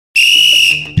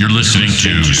You're listening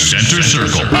to Center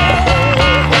Circle.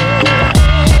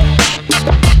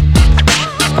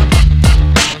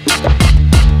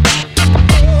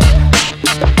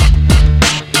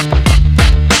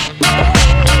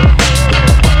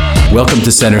 Welcome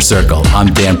to Center Circle. I'm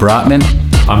Dan Brotman.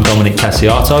 I'm Dominic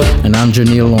Cassiato. And I'm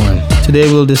Janelle Lauren.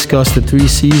 Today we'll discuss the 3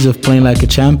 C's of playing like a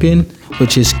champion,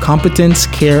 which is competence,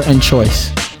 care, and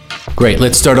choice. Great.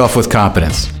 Let's start off with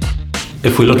competence.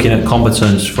 If we're looking at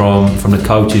competence from the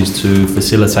coaches to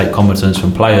facilitate competence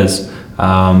from players,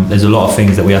 there's a lot of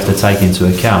things that we have to take into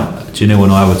account. Janelle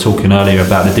and I were talking earlier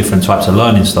about the different types of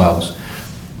learning styles.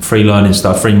 Three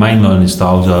main learning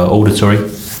styles are auditory,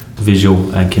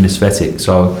 visual, and kinesthetic.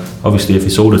 So obviously if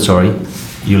it's auditory,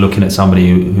 you're looking at somebody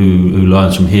who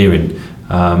learns from hearing.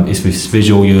 If it's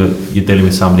visual, you're dealing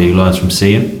with somebody who learns from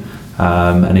seeing.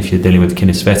 And if you're dealing with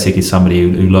kinesthetic, it's somebody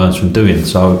who learns from doing.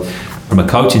 So from a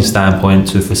coaching standpoint,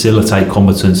 to facilitate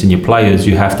competence in your players,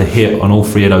 you have to hit on all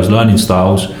three of those learning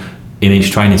styles in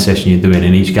each training session you're doing,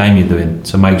 in each game you're doing,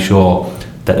 to make sure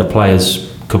that the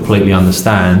players completely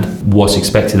understand what's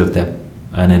expected of them.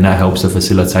 And then that helps to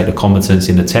facilitate the competence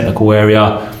in the technical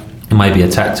area, maybe a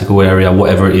tactical area,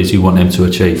 whatever it is you want them to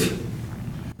achieve.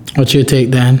 What's your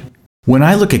take, Dan? When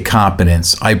I look at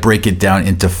competence, I break it down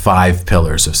into 5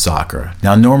 pillars of soccer.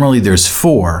 Now, normally there's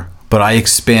 4, but I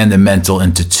expand the mental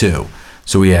into 2.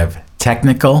 So we have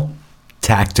technical,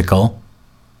 tactical,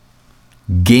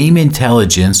 game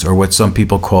intelligence, or what some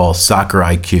people call soccer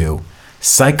IQ,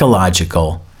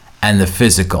 psychological, and the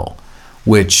physical,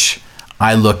 which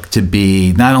I look to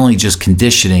be not only just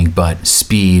conditioning, but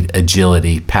speed,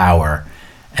 agility, power,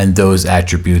 and those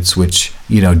attributes which,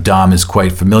 Dom is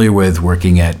quite familiar with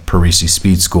working at Parisi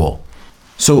Speed School.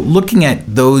 So looking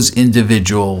at those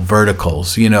individual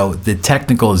verticals, the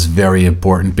technical is very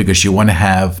important because you want to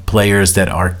have players that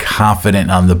are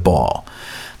confident on the ball.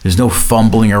 There's no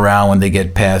fumbling around when they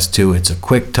get passed to. It's a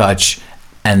quick touch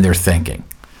and they're thinking.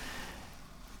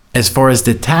 As far as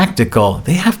the tactical,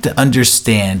 they have to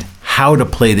understand how to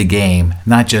play the game,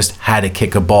 not just how to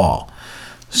kick a ball.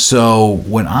 So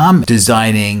when I'm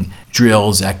designing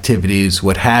drills, activities,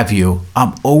 what have you,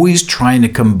 I'm always trying to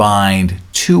combine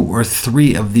 2 or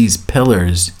 3 of these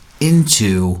pillars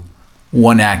into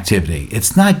one activity.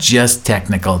 It's not just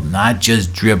technical, not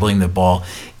just dribbling the ball.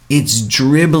 It's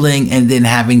dribbling and then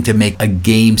having to make a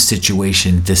game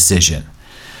situation decision.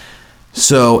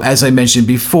 So as I mentioned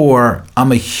before,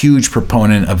 I'm a huge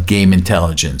proponent of game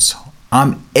intelligence.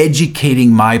 I'm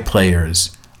educating my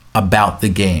players about the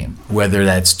game, whether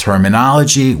that's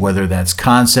terminology, whether that's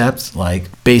concepts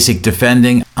like basic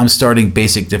defending. I'm starting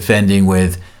basic defending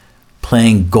with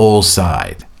playing goal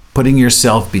side, putting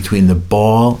yourself between the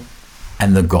ball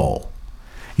and the goal.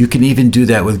 You can even do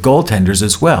that with goaltenders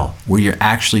as well, where you're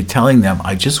actually telling them,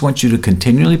 I just want you to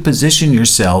continually position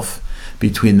yourself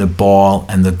between the ball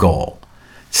and the goal.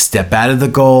 Step out of the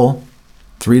goal,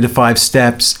 3 to 5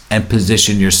 steps, and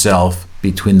position yourself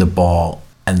between the ball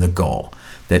and the goal.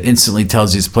 That instantly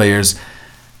tells these players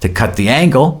to cut the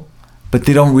angle, but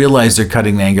they don't realize they're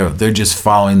cutting the angle. They're just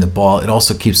following the ball. It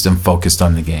also keeps them focused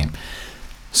on the game.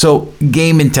 So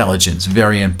game intelligence,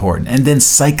 very important. And then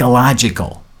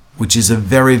psychological, which is a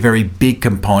very, very big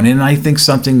component. And I think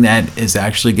something that is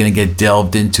actually going to get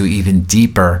delved into even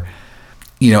deeper,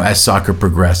 as soccer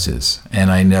progresses. And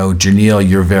I know, Janelle,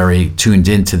 you're very tuned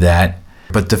into that.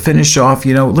 But to finish off,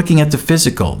 looking at the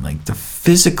physical, like the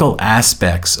physical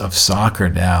aspects of soccer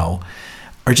now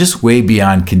are just way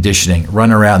beyond conditioning.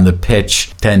 Run around the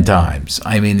pitch 10 times.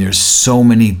 I mean, there's so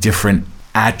many different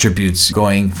attributes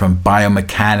going from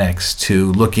biomechanics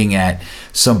to looking at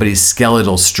somebody's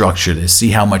skeletal structure to see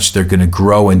how much they're going to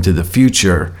grow into the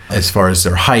future as far as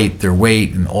their height, their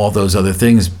weight, and all those other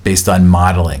things based on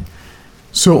modeling.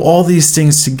 So all these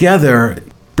things together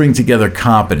bring together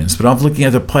competence. But I'm looking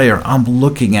at the player, I'm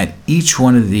looking at each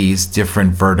one of these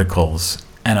different verticals,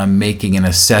 and I'm making an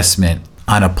assessment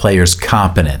on a player's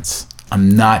competence. I'm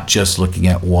not just looking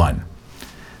at one.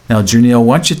 Now, Janelle,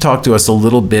 why don't you talk to us a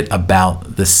little bit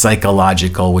about the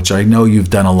psychological, which I know you've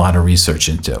done a lot of research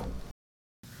into.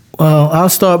 Well, I'll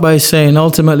start by saying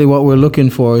ultimately what we're looking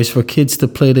for is for kids to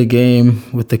play the game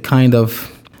with the kind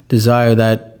of desire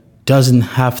that doesn't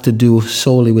have to do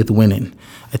solely with winning.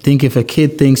 I think if a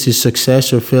kid thinks his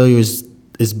success or failure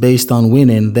is based on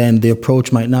winning, then the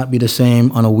approach might not be the same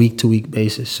on a week-to-week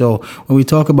basis. So when we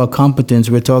talk about competence,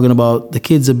 we're talking about the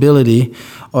kid's ability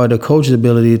or the coach's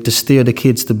ability to steer the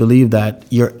kids to believe that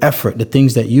your effort, the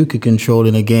things that you could control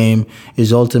in a game,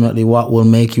 is ultimately what will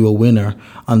make you a winner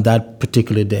on that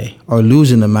particular day. Or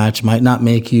losing the match might not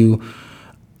make you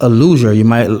a loser. You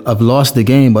might have lost the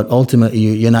game, but ultimately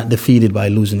you're not defeated by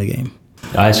losing the game.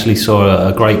 I actually saw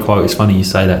a great quote. It's funny you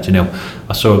say that, Janelle.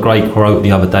 I saw a great quote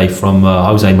the other day from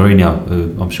Jose Mourinho,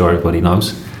 who I'm sure everybody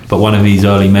knows. But one of his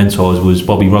early mentors was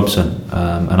Bobby Robson,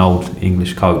 an old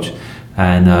English coach.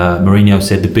 And Mourinho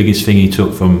said the biggest thing he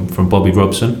took from Bobby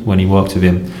Robson when he worked with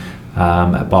him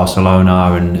at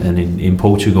Barcelona and in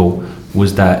Portugal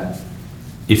was that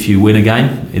if you win a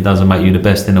game, it doesn't make you the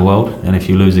best in the world. And if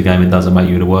you lose a game, it doesn't make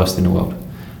you the worst in the world.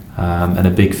 And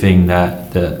a big thing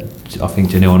that I think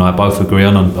Janelle and I both agree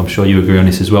on, I'm sure you agree on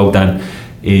this as well, Dan,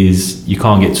 is you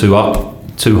can't get too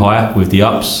high with the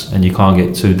ups, and you can't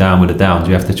get too down with the downs.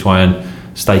 You have to try and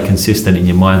stay consistent in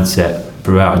your mindset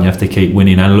throughout, and you have to keep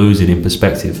winning and losing in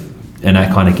perspective. And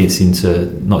that kind of gets into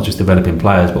not just developing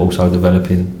players, but also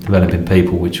developing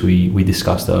people, which we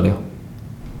discussed earlier.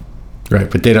 Right,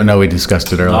 but they don't know we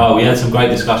discussed it earlier. Oh, we had some great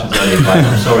discussions earlier, but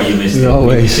I'm sorry you missed it.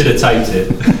 We should have taped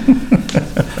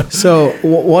it. So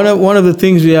one of the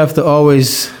things we have to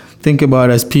always think about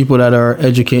as people that are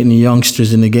educating the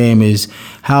youngsters in the game is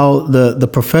how the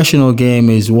professional game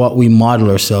is what we model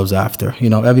ourselves after. You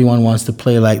know, everyone wants to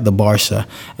play like the Barca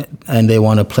and they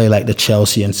want to play like the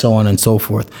Chelsea and so on and so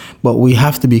forth. But we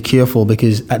have to be careful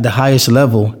because at the highest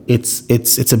level,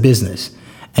 it's a business.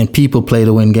 And people play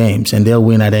to win games, and they'll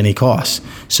win at any cost.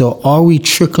 So are we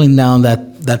trickling down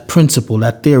that principle,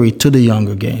 that theory to the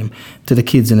younger game, to the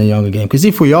kids in the younger game? Because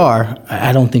if we are,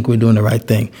 I don't think we're doing the right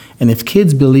thing. And if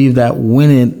kids believe that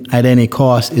winning at any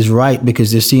cost is right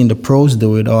because they're seeing the pros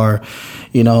do it or,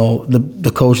 you know,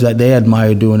 the coach that they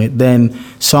admire doing it, then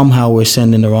somehow we're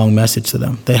sending the wrong message to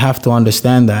them. They have to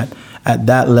understand that. At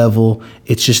that level,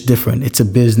 it's just different. It's a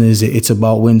business. It's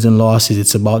about wins and losses.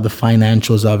 It's about the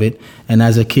financials of it. And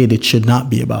as a kid, it should not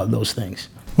be about those things.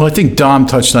 Well, I think Dom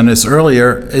touched on this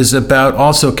earlier, is about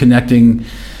also connecting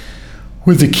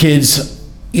with the kids,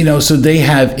 you know, so they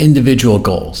have individual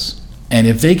goals. And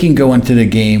if they can go into the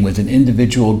game with an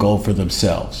individual goal for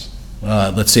themselves,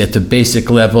 let's say at the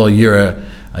basic level, you're a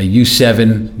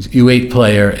U7, U8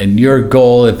 player, and your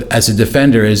goal as a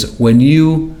defender is when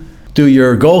you do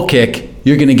your goal kick,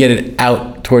 you're going to get it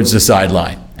out towards the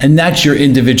sideline. And that's your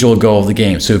individual goal of the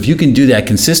game. So if you can do that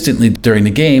consistently during the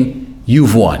game,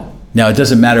 you've won. Now, it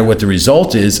doesn't matter what the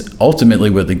result is ultimately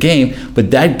with the game,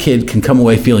 but that kid can come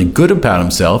away feeling good about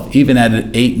himself, even at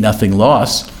an 8-0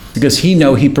 loss, because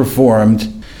he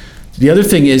performed. The other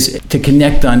thing is to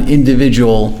connect on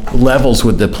individual levels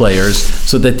with the players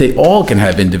so that they all can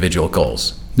have individual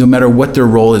goals, no matter what their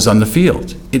role is on the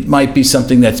field. It might be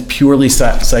something that's purely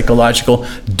psychological.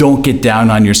 Don't get down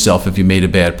on yourself if you made a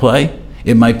bad play.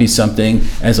 It might be something,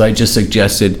 as I just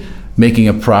suggested, making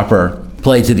a proper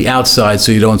play to the outside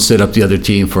so you don't set up the other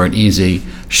team for an easy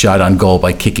shot on goal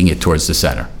by kicking it towards the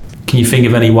center. Can you think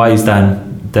of any ways,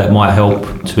 Dan, that might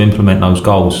help to implement those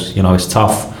goals? You know, it's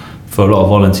tough for a lot of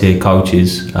volunteer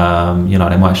coaches. You know,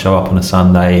 they might show up on a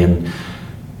Sunday and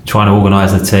trying to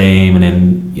organise the team, and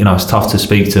then, you know, it's tough to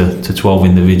speak to 12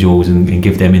 individuals and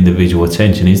give them individual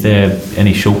attention. Is there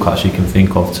any shortcuts you can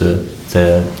think of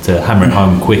to hammer it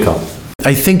home quicker?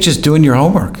 I think just doing your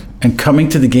homework and coming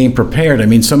to the game prepared. I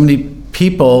mean, so many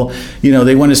people, you know,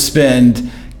 they want to spend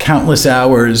countless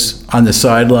hours on the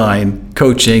sideline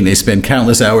coaching. They spend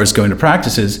countless hours going to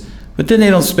practices, but then they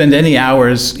don't spend any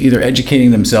hours either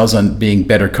educating themselves on being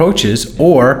better coaches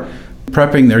or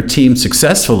prepping their team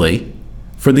successfully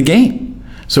for the game.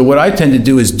 So what I tend to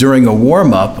do is during a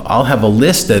warm-up, I'll have a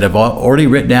list that I've already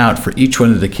written out for each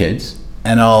one of the kids,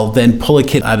 and I'll then pull a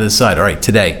kid out of the side. All right,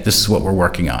 today, this is what we're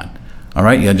working on. All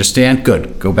right, you understand?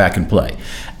 Good, go back and play.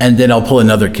 And then I'll pull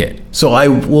another kid. So I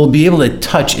will be able to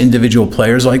touch individual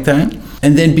players like that.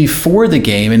 And then before the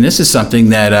game, and this is something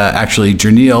that actually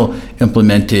Jerneil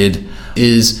implemented,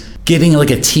 is getting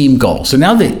like a team goal. So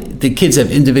now that the kids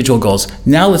have individual goals,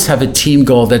 now let's have a team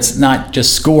goal that's not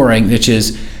just scoring, which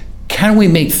is, can we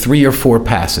make 3 or 4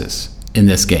 passes in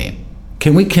this game?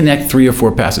 Can we connect 3 or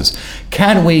 4 passes?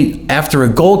 Can we, after a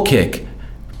goal kick,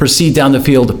 proceed down the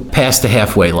field past the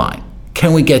halfway line?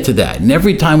 Can we get to that? And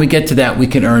every time we get to that, we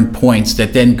can earn points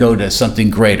that then go to something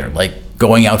greater, like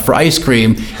going out for ice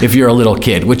cream if you're a little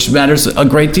kid, which matters a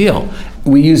great deal.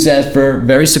 We used that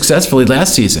very successfully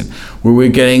last season, where we're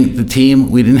getting the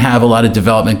team, we didn't have a lot of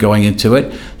development going into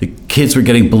it. The kids were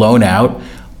getting blown out.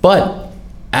 But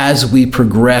as we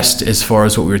progressed as far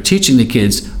as what we were teaching the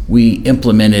kids, we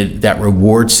implemented that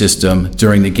reward system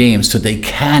during the game so they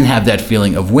can have that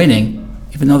feeling of winning,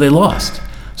 even though they lost.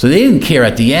 So they didn't care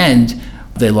at the end,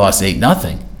 they lost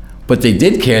 8-0. But they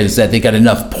did care is that they got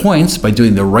enough points by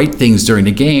doing the right things during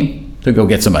the game to go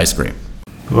get some ice cream.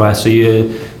 Right, so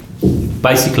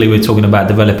basically we're talking about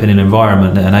developing an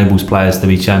environment that enables players to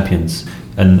be champions.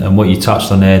 And what you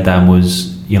touched on there, Dan,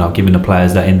 was, giving the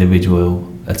players that individual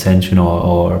attention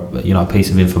or a piece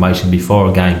of information before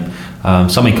a game.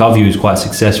 Something I've used quite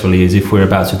successfully is if we're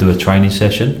about to do a training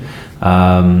session,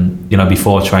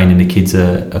 before training the kids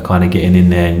are kind of getting in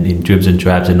there in dribs and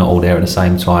drabs and not all there at the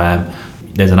same time.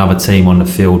 There's another team on the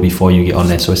field before you get on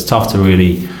there, so it's tough to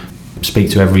really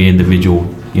speak to every individual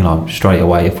straight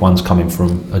away if one's coming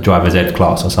from a driver's ed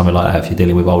class or something like that if you're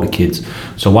dealing with older kids.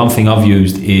 So one thing I've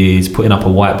used is putting up a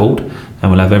whiteboard, and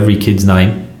we'll have every kid's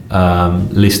name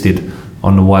listed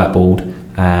on the whiteboard,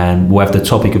 and we'll have the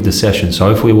topic of the session.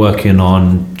 So if we're working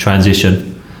on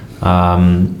transition,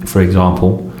 for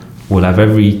example, we'll have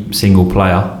every single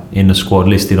player in the squad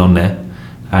listed on there,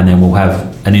 and then we'll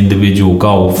have an individual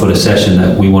goal for the session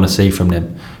that we want to see from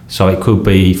them. So it could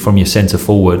be from your centre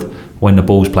forward, when the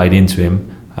ball's played into him,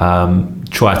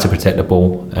 try to protect the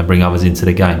ball and bring others into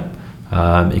the game.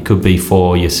 It could be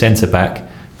for your centre back,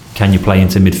 can you play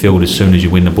into midfield as soon as you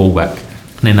win the ball back?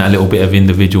 And then that little bit of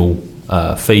individual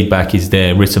feedback is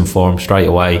there written for them straight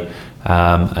away,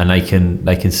 and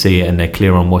they can see it and they're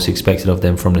clear on what's expected of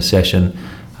them from the session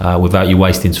without you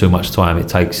wasting too much time. It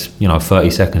takes 30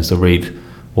 seconds to read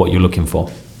what you're looking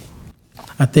for.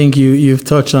 I think you've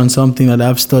touched on something that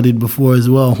I've studied before as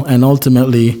well, and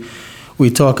ultimately we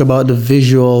talk about the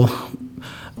visual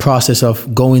process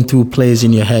of going through plays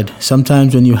in your head.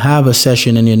 Sometimes when you have a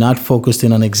session and you're not focused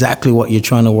in on exactly what you're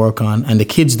trying to work on, and the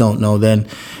kids don't know, then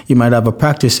you might have a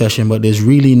practice session, but there's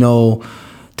really no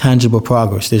tangible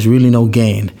progress. There's really no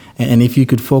gain. And if you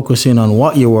could focus in on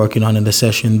what you're working on in the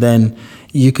session, then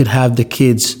you could have the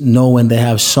kids know when they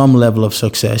have some level of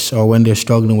success or when they're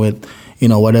struggling with,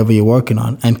 whatever you're working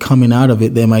on. And coming out of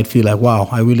it, they might feel like, wow,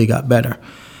 I really got better.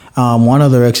 One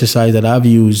other exercise that I've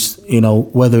used,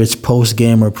 whether it's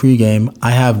post-game or pre-game,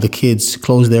 I have the kids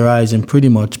close their eyes and pretty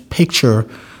much picture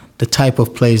the type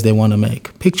of plays they want to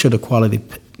make. Picture the quality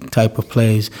type of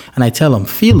plays. And I tell them.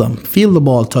 Feel the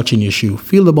ball touching your shoe.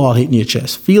 Feel the ball hitting your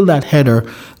chest. Feel that header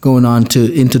going on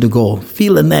into the goal.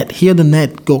 Feel the net. Hear the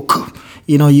net go.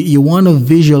 You want to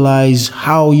visualize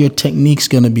how your technique's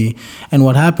going to be. And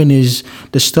what happened is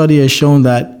the study has shown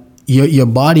that your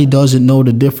body doesn't know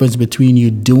the difference between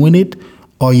you doing it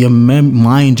or your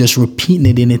mind just repeating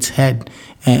it in its head.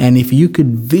 And if you could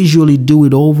visually do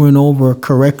it over and over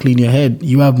correctly in your head,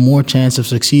 you have more chance of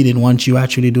succeeding once you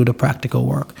actually do the practical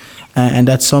work. And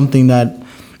that's something that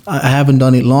I haven't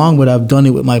done it long, but I've done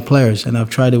it with my players and I've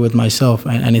tried it with myself.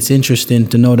 And it's interesting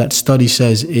to know that study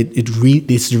says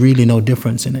it's really no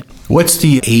difference in it. What's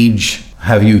the age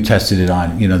have you tested it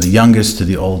on? The youngest to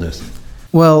the oldest?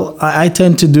 Well, I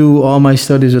tend to do all my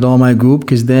studies with all my group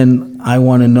because then I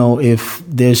want to know if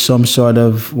there's some sort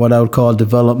of what I would call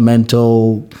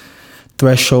developmental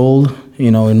threshold.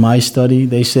 In my study,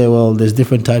 they say, well, there's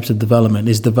different types of development.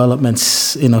 Is development,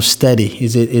 steady?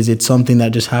 Is it something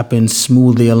that just happens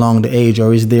smoothly along the age,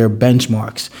 or is there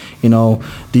benchmarks?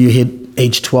 Do you hit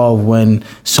age 12 when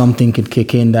something could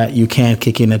kick in that you can't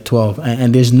kick in at 12?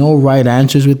 And there's no right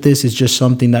answers with this. It's just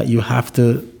something that you have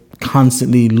to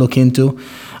constantly look into.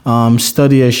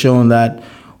 Study has shown that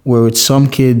where with some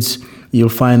kids, you'll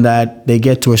find that they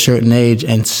get to a certain age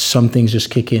and some things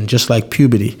just kick in, just like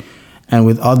puberty. And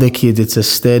with other kids, it's a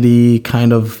steady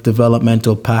kind of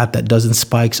developmental path that doesn't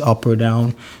spikes up or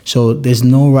down. So there's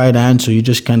no right answer. You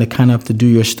just kind of have to do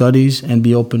your studies and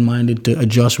be open-minded to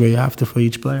adjust where you have to for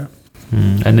each player.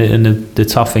 And the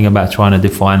tough thing about trying to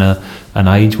define an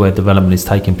age where development is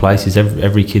taking place is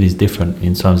every kid is different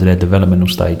in terms of their developmental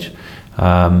stage.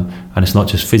 And it's not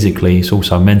just physically, it's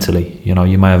also mentally. You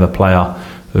may have a player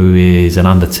who is an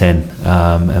under 10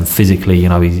 and physically,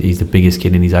 he's the biggest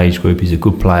kid in his age group, he's a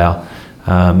good player.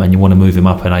 And you want to move him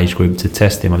up an age group to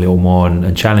test him a little more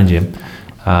and challenge him.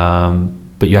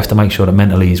 But you have to make sure that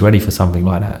mentally he's ready for something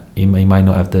like that. He may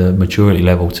not have the maturity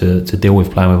level to deal with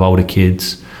playing with older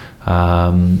kids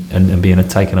and being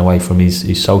taken away from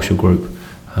his social group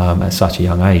at such a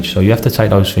young age. So you have to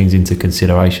take those things into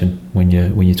consideration when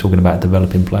you're talking about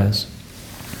developing players.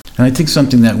 And I think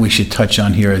something that we should touch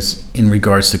on here is in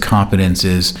regards to competence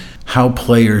is how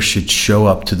players should show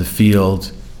up to the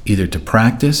field either to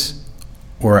practice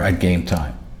or at game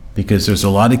time. Because there's a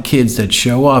lot of kids that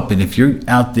show up, and if you're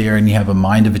out there and you have a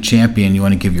mind of a champion, you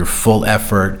want to give your full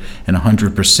effort and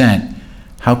 100%,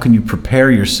 how can you prepare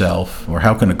yourself, or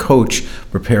how can a coach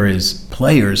prepare his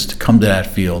players to come to that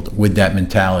field with that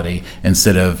mentality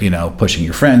instead of, pushing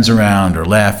your friends around or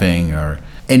laughing or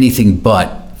anything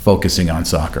but focusing on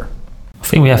soccer? I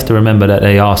think we have to remember that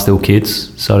they are still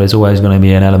kids, so there's always going to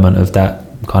be an element of that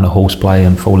kind of horseplay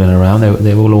and fooling around.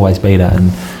 There will always be that,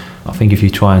 and I think if you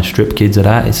try and strip kids of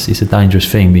that, it's a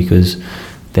dangerous thing, because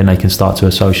then they can start to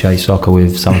associate soccer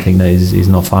with something that is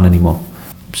not fun anymore.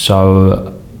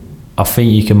 So I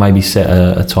think you can maybe set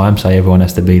a time, say everyone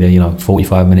has to be there,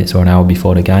 45 minutes or an hour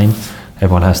before the game.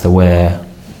 Everyone has to wear,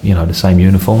 the same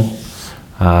uniform,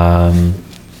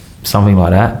 something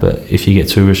like that. But if you get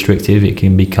too restrictive, it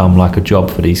can become like a job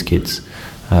for these kids.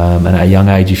 And at a young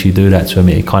age, if you do that to them,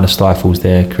 it kind of stifles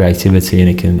their creativity,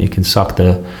 and it can suck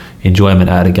the enjoyment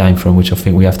out of the game from, which I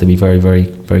think we have to be very, very,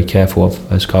 very careful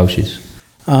of as coaches.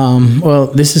 Well,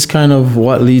 this is kind of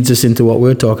what leads us into what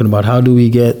we're talking about. How do we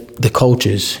get the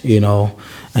coaches,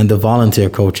 and the volunteer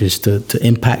coaches to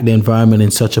impact the environment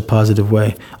in such a positive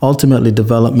way? Ultimately,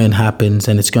 development happens,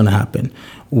 and it's going to happen.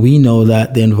 We know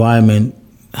that the environment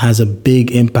has a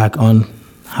big impact on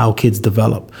how kids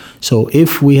develop. So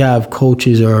if we have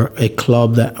coaches or a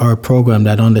club or a program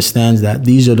that understands that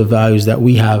these are the values that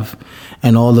we have,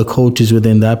 and all the coaches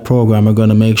within that program are going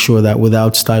to make sure that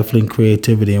without stifling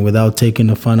creativity and without taking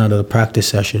the fun out of the practice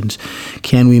sessions,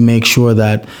 can we make sure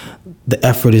that the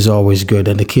effort is always good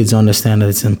and the kids understand that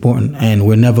it's important and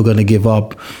we're never going to give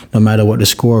up no matter what the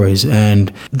score is.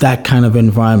 And that kind of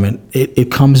environment,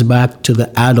 it comes back to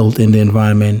the adult in the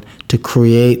environment to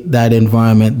create that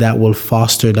environment that will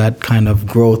foster that kind of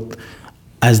growth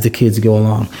as the kids go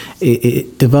along.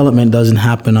 Development doesn't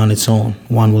happen on its own,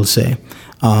 one will say.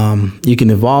 You can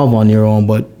evolve on your own,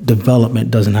 but development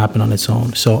doesn't happen on its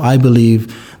own. So I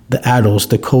believe the adults,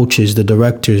 the coaches, the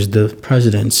directors, the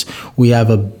presidents, we have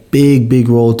a big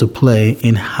role to play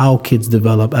in how kids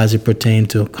develop as it pertains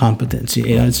to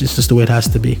competency. It's just the way it has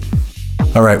to be.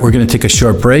 All right, we're going to take a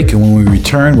short break, and when we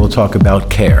return, we'll talk about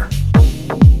care.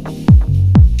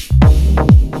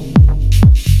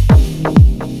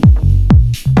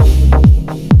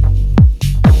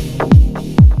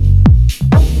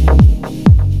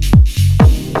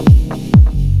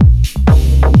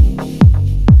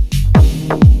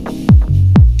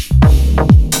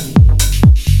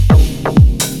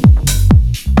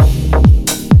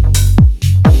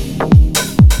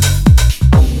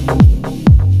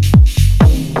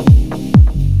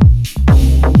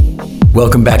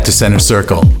 Welcome back to Center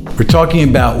Circle. We're talking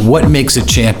about what makes a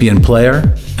champion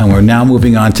player, and we're now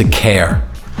moving on to care.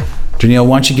 Danielle,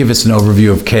 why don't you give us an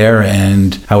overview of care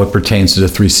and how it pertains to the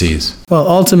 3 C's? Well,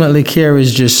 ultimately, care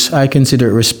is just, I consider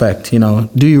it respect.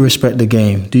 Do you respect the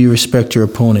game? Do you respect your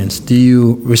opponents? Do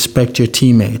you respect your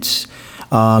teammates?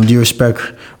 Do you respect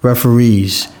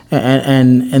referees?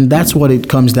 And that's what it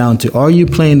comes down to. Are you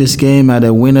playing this game at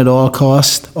a win at all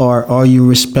cost, or are you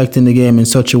respecting the game in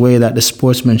such a way that the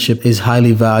sportsmanship is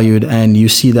highly valued and you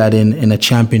see that in a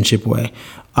championship way?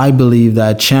 I believe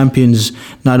that champions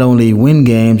not only win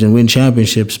games and win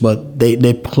championships, but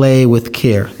they play with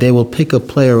care. They will pick a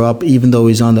player up even though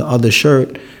he's on the other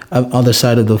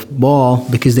side of the ball,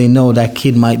 because they know that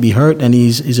kid might be hurt and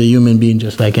he's a human being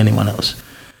just like anyone else.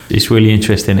 It's really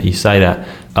interesting that you say that.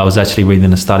 I was actually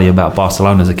reading a study about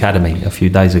Barcelona's academy a few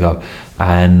days ago,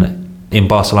 and in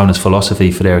Barcelona's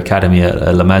philosophy for their academy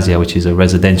at La Masia, which is a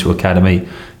residential academy,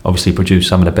 obviously produce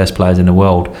some of the best players in the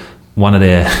world, one of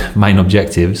their main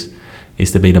objectives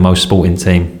is to be the most sporting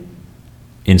team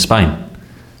in Spain.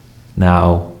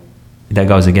 Now, that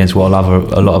goes against what a lot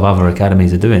of other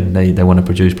academies are doing. They want to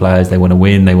produce players, they want to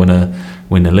win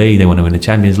the league, they want to win the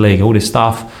Champions League, all this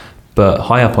stuff. But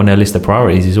high up on their list of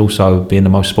priorities is also being the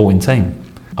most sporting team.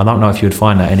 I don't know if you'd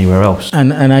find that anywhere else.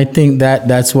 And I think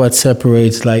that's what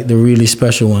separates like the really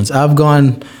special ones. I've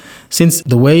gone, since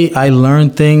the way I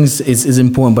learn things is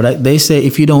important, but they say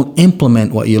if you don't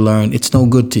implement what you learn, it's no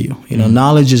good to you.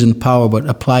 Knowledge isn't power, but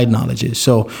applied knowledge is.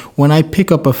 So when I pick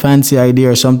up a fancy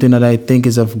idea or something that I think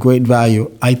is of great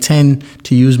value, I tend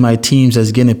to use my teams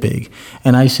as guinea pig.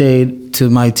 And I say to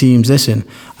my teams, listen,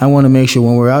 I want to make sure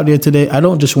when we're out there today, I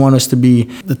don't just want us to be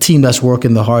the team that's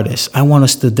working the hardest. I want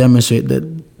us to demonstrate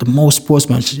the most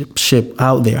sportsmanship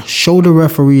out there. Show the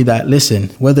referee that, listen,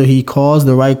 whether he calls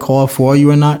the right call for you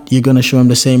or not, you're going to show him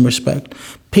the same respect.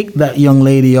 Pick that young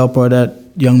lady up or that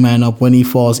young man up when he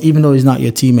falls, even though he's not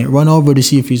your teammate. Run over to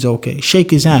see if he's okay. Shake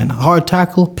his hand. Hard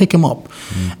tackle, pick him up.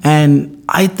 And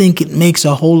I think it makes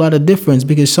a whole lot of difference,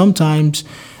 because sometimes,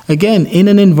 again, in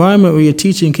an environment where you're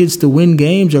teaching kids to win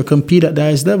games or compete at the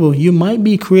highest level, you might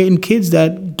be creating kids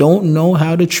that don't know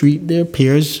how to treat their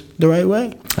peers the right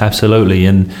way. Absolutely.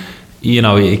 And,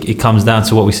 it comes down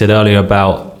to what we said earlier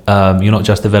about you're not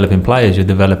just developing players, you're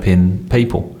developing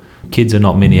people. Kids are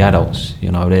not mini adults.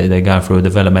 They're going through a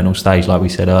developmental stage, like we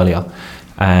said earlier.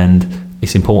 And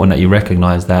it's important that you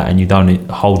recognise that, and you don't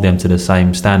hold them to the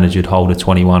same standards you'd hold a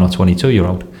 21 or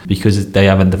 22-year-old, because they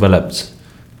haven't developed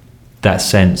that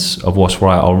sense of what's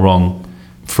right or wrong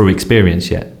through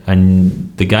experience yet.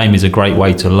 And the game is a great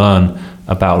way to learn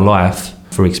about life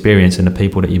through experience and the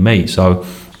people that you meet. So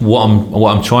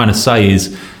what I'm trying to say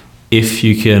is, if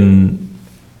you can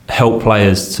help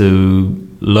players to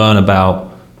learn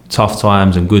about tough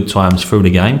times and good times through the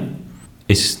game,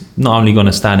 it's not only going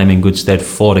to stand them in good stead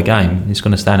for the game, it's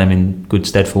going to stand them in good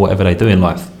stead for whatever they do in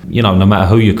life. You know, no matter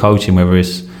who you're coaching, whether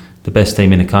it's the best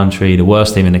team in the country, the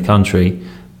worst team in the country,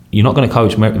 you're not going to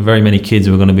coach very many kids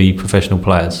who are going to be professional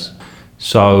players.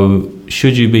 So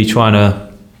should you be trying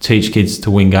to teach kids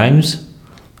to win games,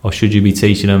 or should you be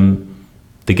teaching them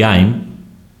the game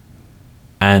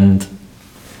and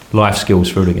life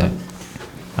skills through the game?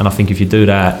 And I think if you do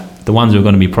that, the ones who are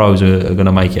going to be pros are going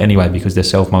to make it anyway, because they're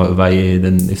self-motivated,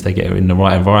 and if they get in the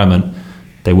right environment,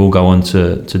 they will go on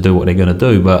to do what they're going to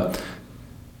do. But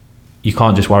you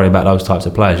can't just worry about those types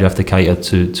of players. You have to cater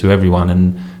to everyone,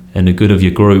 and the good of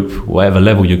your group, whatever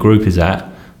level your group is at,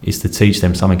 is to teach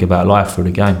them something about life through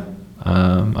the game.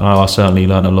 And I certainly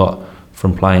learned a lot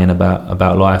from playing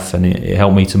about life, and it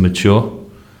helped me to mature.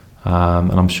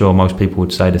 And I'm sure most people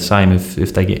would say the same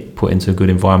if they get put into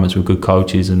good environments with good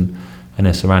coaches and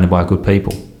they're surrounded by good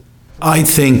people. I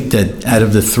think that out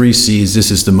of the 3 C's, this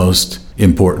is the most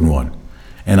important one.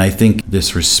 And I think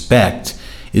this respect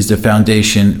is the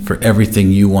foundation for everything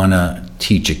you want to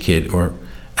teach a kid, or,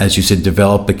 as you said,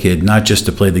 develop a kid, not just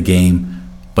to play the game,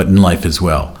 but in life as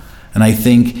well. And I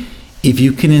think if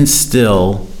you can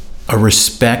instill a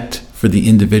respect for the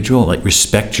individual, like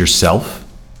respect yourself,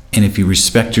 and if you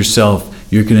respect yourself,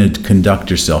 you're going to conduct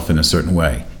yourself in a certain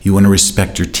way. You want to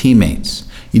respect your teammates.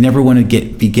 You never want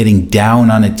to be getting down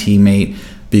on a teammate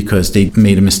because they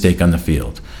made a mistake on the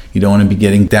field. You don't want to be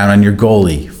getting down on your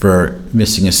goalie for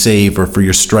missing a save, or for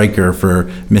your striker for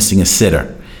missing a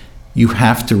sitter. You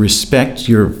have to respect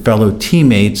your fellow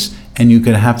teammates, and you're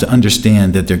going to have to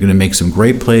understand that they're going to make some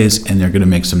great plays and they're going to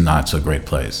make some not so great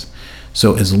plays.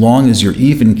 So as long as you're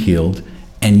even-keeled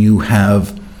and you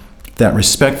have that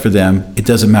respect for them, it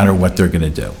doesn't matter what they're going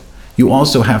to do. You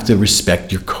also have to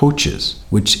respect your coaches,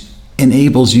 which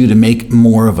enables you to make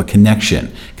more of a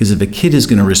connection. Because if a kid is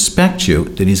going to respect you,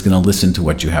 then he's going to listen to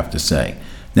what you have to say.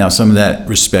 Now, some of that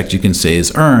respect you can say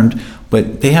is earned,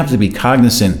 but they have to be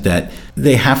cognizant that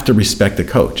they have to respect the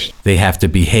coach. They have to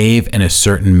behave in a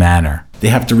certain manner. They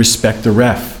have to respect the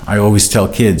ref. I always tell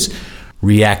kids,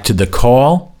 react to the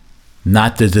call,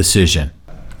 not the decision.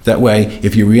 That way,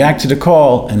 if you react to the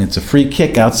call and it's a free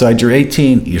kick outside your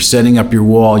 18, you're setting up your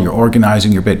wall, you're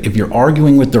organizing your bit. If you're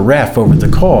arguing with the ref over the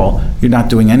call, you're not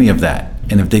doing any of that.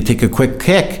 And if they take a quick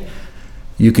kick,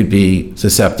 you could be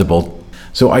susceptible.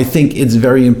 So I think it's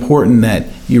very important that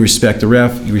you respect the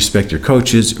ref, you respect your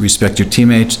coaches, respect your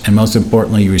teammates, and most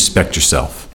importantly, you respect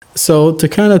yourself. So to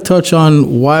kind of touch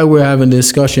on why we're having this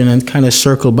discussion and kind of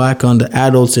circle back on the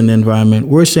adults in the environment,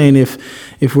 we're saying if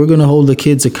we're going to hold the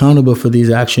kids accountable for these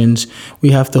actions,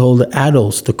 we have to hold the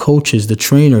adults, the coaches, the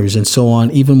trainers, and so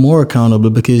on, even more accountable,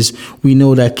 because we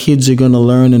know that kids are going to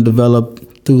learn and develop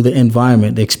through the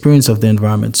environment, the experience of the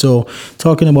environment. So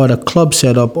talking about a club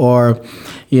setup or,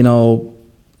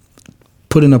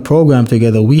 putting a program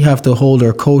together, we have to hold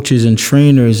our coaches and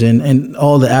trainers and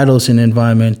all the adults in the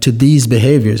environment to these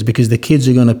behaviors, because the kids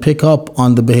are going to pick up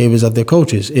on the behaviors of their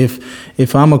coaches.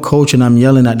 If I'm a coach and I'm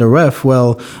yelling at the ref,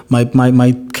 well, my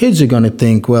kids are going to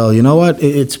think, well, you know what,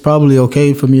 it's probably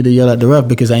okay for me to yell at the ref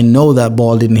because I know that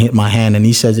ball didn't hit my hand and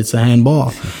he says it's a handball.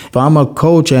 If I'm a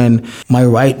coach and my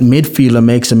right midfielder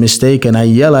makes a mistake and I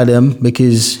yell at him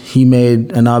because he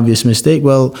made an obvious mistake,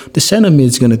 well, the center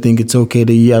mid's going to think it's okay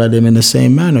to yell at him in the same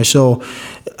manner. So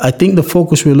I think the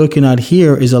focus we're looking at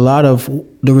here is a lot of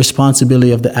the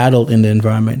responsibility of the adult in the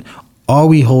environment. Are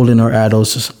we holding our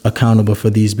adults accountable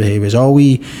for these behaviors? Are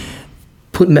we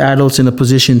putting the adults in a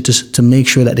position to make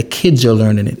sure that the kids are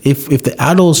learning it? If the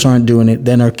adults aren't doing it,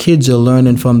 then our kids are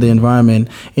learning from the environment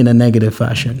in a negative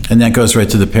fashion. And that goes right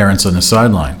to the parents on the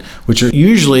sideline, which are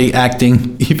usually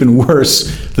acting even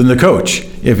worse than the coach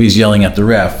if he's yelling at the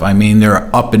ref. I mean,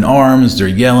 they're up in arms, they're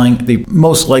yelling. They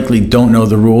most likely don't know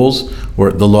the rules,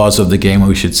 or the laws of the game,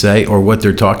 we should say, or what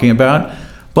they're talking about,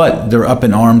 but they're up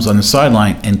in arms on the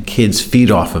sideline, and kids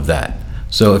feed off of that.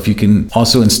 So if you can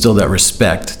also instill that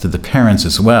respect to the parents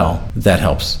as well, that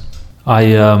helps.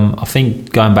 I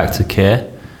think going back to care,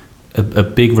 a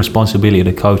big responsibility of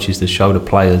the coach is to show the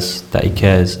players that he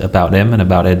cares about them and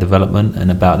about their development and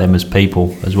about them as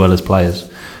people as well as players.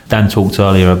 Dan talked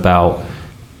earlier about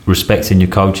respecting your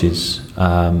coaches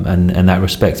and that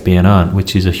respect being earned,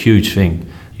 which is a huge thing.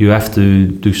 You have to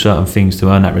do certain things to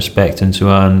earn that respect and to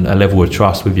earn a level of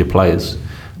trust with your players.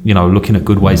 Looking at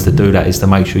good ways to do that is to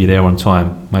make sure you're there on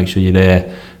time, make sure you're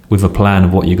there with a plan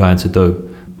of what you're going to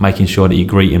do, making sure that you're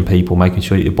greeting people, making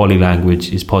sure that your body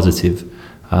language is positive.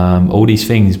 All these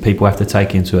things people have to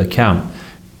take into account.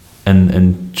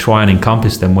 and try and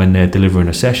encompass them when they're delivering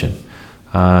a session.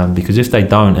 Because if they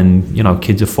don't, and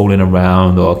kids are falling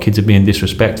around or kids are being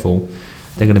disrespectful,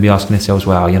 they're going to be asking themselves,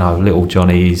 well, little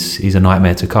Johnny, he's a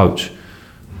nightmare to coach.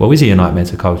 Well, is he a nightmare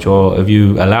to coach, or have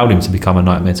you allowed him to become a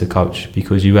nightmare to coach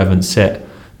because you haven't set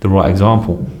the right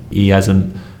example? He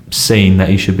hasn't seen that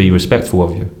he should be respectful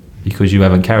of you because you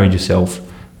haven't carried yourself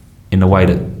in the way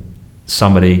that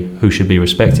somebody who should be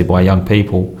respected by young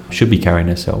people should be carrying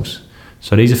themselves.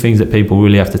 So these are things that people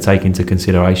really have to take into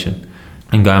consideration.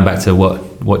 And going back to what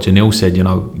Janelle said,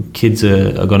 kids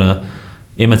are going to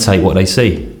imitate what they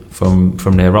see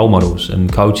from their role models,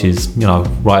 and coaches,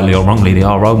 rightly or wrongly, they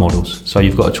are role models. So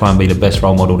you've got to try and be the best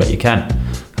role model that you can.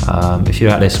 If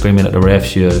you're out there screaming at the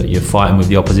refs, you're fighting with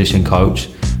the opposition coach,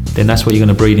 then that's what you're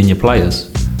going to breed in your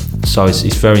players. So it's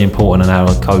very important in how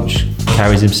a coach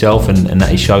carries himself, and that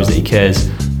he shows that he cares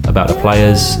about the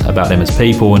players, about them as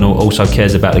people, and also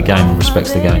cares about the game and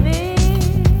respects the game.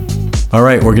 All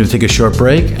right, we're going to take a short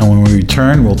break, and when we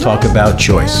return, we'll talk about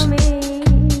choice.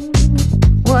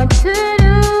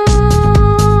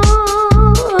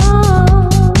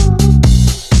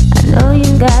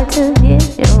 Got to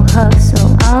get your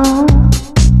hustle on,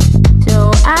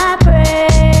 so I pray.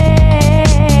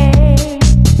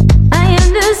 I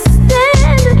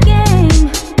understand the game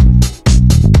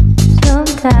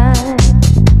sometimes,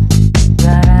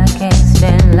 but I can't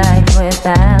stand life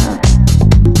without.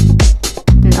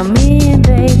 Now me and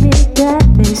baby got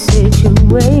this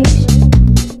situation.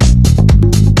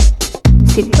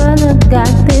 See, brother got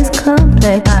this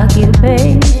complex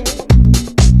occupation.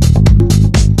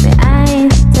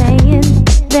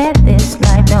 That this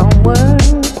life don't work,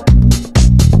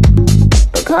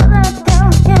 because I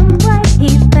tell him right, he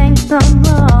thinks I'm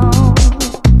wrong,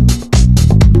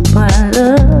 but I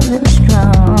love is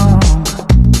strong.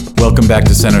 Welcome back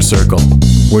to Center Circle.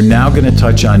 We're now going to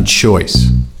touch on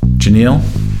choice. Janelle?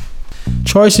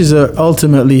 Choices are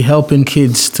ultimately helping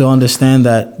kids to understand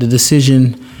that the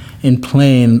decision in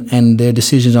playing and their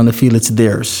decisions on the field, it's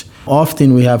theirs.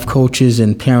 Often we have coaches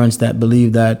and parents that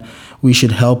believe that we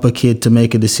should help a kid to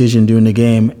make a decision during the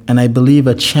game. And I believe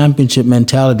a championship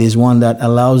mentality is one that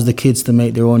allows the kids to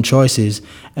make their own choices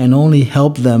and only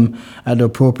help them at the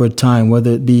appropriate time,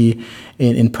 whether it be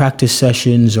in practice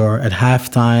sessions or at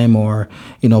halftime or,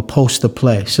 post the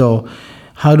play. So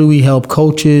how do we help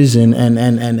coaches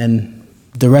and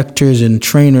directors and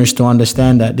trainers to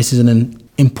understand that this is an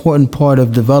important part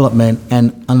of development,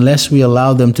 and unless we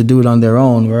allow them to do it on their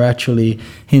own, we're actually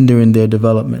hindering their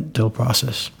developmental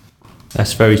process.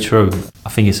 That's very true. I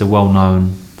think it's a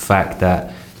well-known fact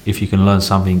that if you can learn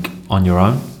something on your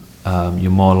own,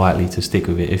 you're more likely to stick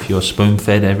with it. If you're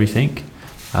spoon-fed everything,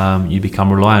 you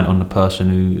become reliant on the person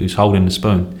who's holding the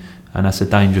spoon, and that's a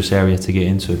dangerous area to get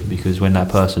into, because when that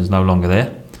person's no longer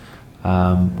there,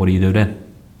 what do you do then?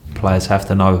 Players have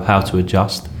to know how to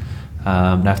adjust. They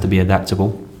have to be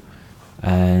adaptable,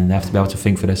 and they have to be able to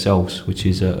think for themselves, which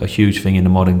is a huge thing in the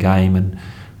modern game. And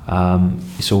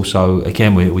it's also,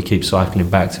 again, we keep cycling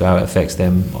back to how it affects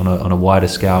them on a wider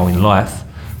scale in life,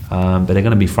 but they're going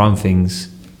to be thrown things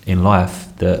in life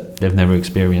that they've never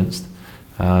experienced,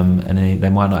 and they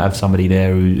might not have somebody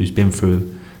there who's been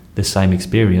through the same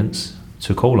experience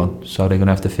to call on, so they're going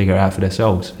to have to figure it out for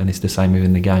themselves. And it's the same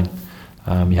within the game.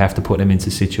 You have to put them into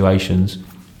situations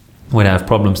where they have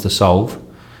problems to solve,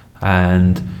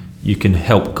 and you can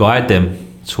help guide them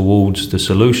towards the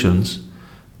solutions,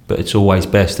 but it's always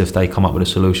best if they come up with the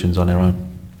solutions on their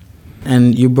own.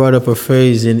 And you brought up a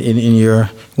phrase in your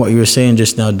what you were saying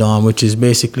just now, Don, which is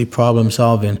basically problem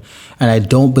solving. And I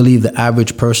don't believe the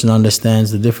average person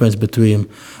understands the difference between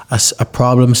a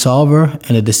problem solver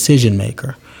and a decision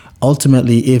maker.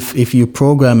 Ultimately, if you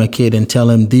program a kid and tell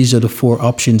him these are the 4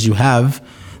 options you have,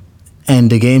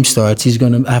 and the game starts, he's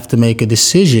going to have to make a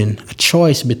decision, a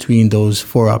choice between those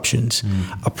 4 options.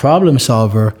 A problem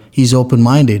solver, he's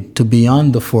open-minded to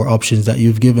beyond the 4 options that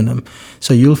you've given him.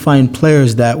 So you'll find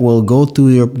players that will go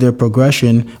through their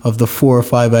progression of the 4 or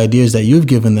 5 ideas that you've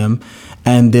given them,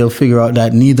 and they'll figure out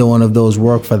that neither one of those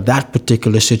work for that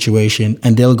particular situation,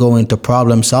 and they'll go into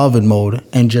problem-solving mode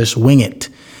and just wing it.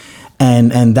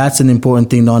 And that's an important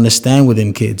thing to understand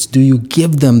within kids. Do you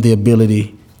give them the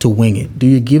ability to wing it? Do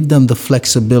you give them the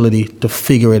flexibility to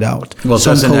figure it out? Well,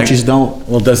 some coaches don't.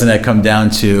 Well, doesn't that come down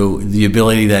to the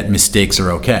ability that mistakes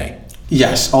are okay?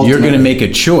 Yes. You're going to make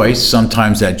a choice.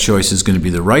 Sometimes that choice is going to be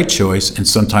the right choice, and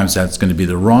sometimes that's going to be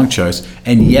the wrong choice.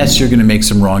 And yes, you're going to make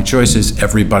some wrong choices.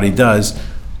 Everybody does,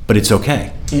 but it's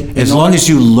okay. As long as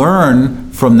you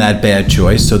learn from that bad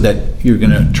choice so that you're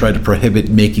going to try to prohibit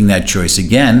making that choice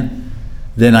again,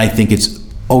 then I think it's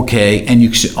okay, and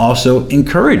you should also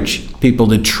encourage people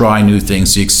to try new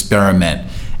things, to experiment.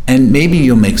 And maybe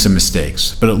you'll make some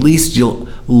mistakes, but at least you'll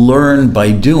learn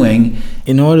by doing.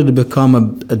 In order to become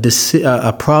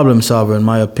a problem solver, in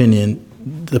my opinion,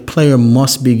 the player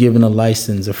must be given a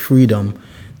license, a freedom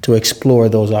to explore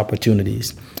those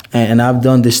opportunities. And I've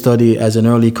done this study as an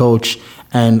early coach,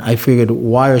 and I figured,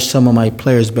 why are some of my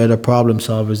players better problem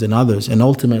solvers than others? And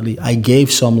ultimately, I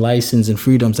gave some license and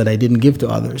freedoms that I didn't give to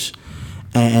others.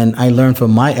 And I learned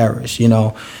from my errors. You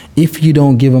know, if you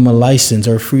don't give them a license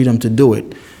or freedom to do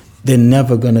it, they're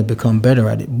never going to become better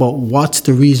at it. But what's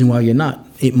the reason why you're not?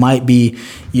 It might be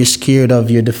you're scared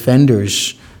of your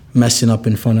defenders messing up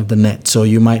in front of the net, so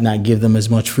you might not give them as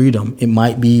much freedom. It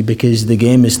might be because the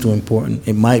game is too important.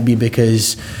 It might be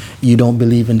because you don't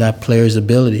believe in that player's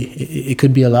ability. It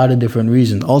could be a lot of different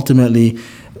reasons. Ultimately,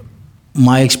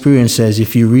 my experience says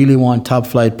if you really want top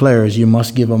flight players, you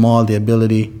must give them all the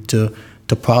ability to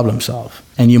problem solve.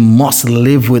 And you must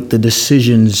live with the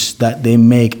decisions that they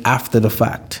make after the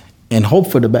fact and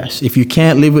hope for the best. If you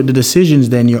can't live with the decisions,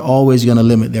 then you're always going to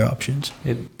limit their options.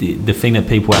 The thing that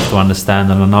people have to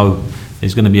understand, and I know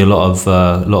there's going to be a lot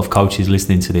of coaches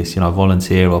listening to this, you know,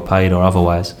 volunteer or paid or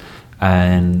otherwise,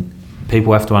 and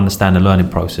people have to understand the learning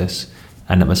process,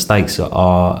 and that mistakes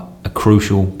are a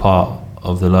crucial part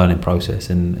of the learning process,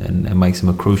 and makes them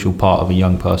a crucial part of a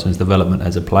young person's development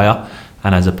as a player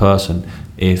and as a person.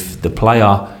 If the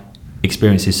player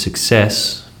experiences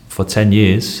success for 10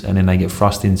 years and then they get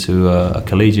thrust into a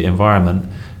collegiate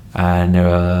environment and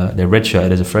they're redshirted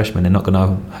as a freshman, they're not going to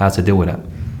know how to deal with that.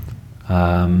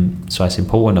 So it's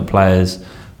important that players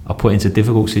are put into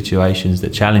difficult situations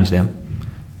that challenge them,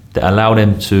 that allow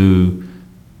them to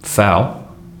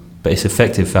fail, but it's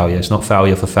effective failure. It's not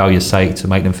failure for failure's sake to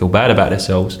make them feel bad about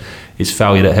themselves. It's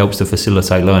failure that helps to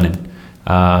facilitate learning.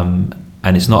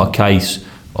 And it's not a case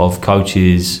of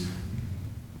coaches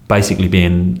basically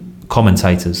being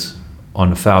commentators on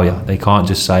the failure. They can't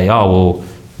just say, oh, well,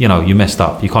 you know, you messed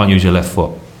up, you can't use your left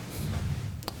foot.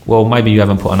 Well, maybe you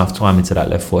haven't put enough time into that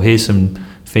left foot. Here's some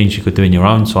things you could do in your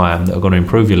own time that are going to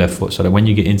improve your left foot, so that when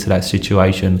you get into that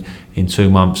situation in 2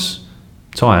 months'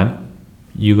 time,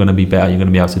 you're going to be better, you're going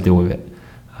to be able to deal with it.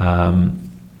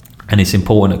 And it's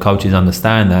important that coaches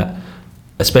understand that,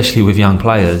 especially with young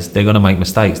players, they're going to make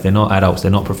mistakes. They're not adults, they're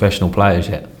not professional players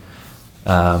yet.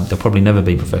 They'll probably never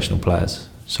be professional players.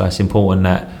 So it's important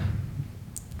that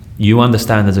you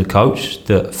understand as a coach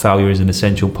that failure is an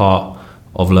essential part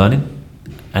of learning.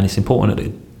 And it's important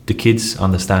that the kids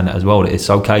understand that as well, that it's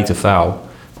okay to fail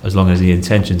as long as the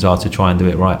intentions are to try and do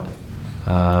it right.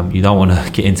 You don't want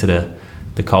to get into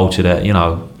the culture that, you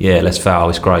know, yeah, let's fail,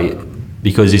 it's great.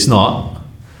 Because it's not.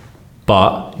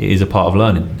 But it is a part of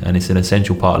learning, and it's an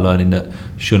essential part of learning that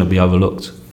shouldn't be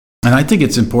overlooked. And I think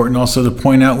it's important also to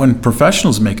point out when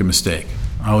professionals make a mistake.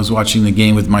 I was watching the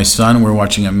game with my son. We're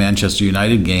watching a Manchester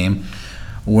United game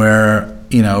where,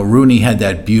 you know, Rooney had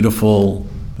that beautiful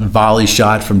volley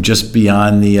shot from just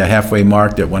beyond the halfway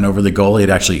mark that went over the goal. It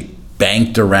actually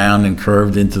banked around and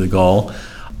curved into the goal.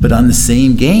 But on the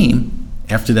same game,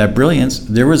 after that brilliance,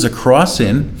 there was a cross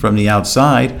in from the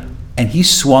outside, and he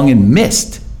swung and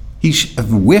missed. He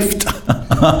whiffed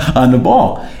on the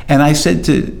ball. And I said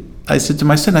to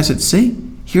my son, I said, see,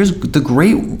 here's the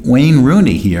great Wayne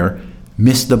Rooney here,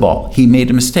 missed the ball. He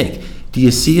made a mistake. Do you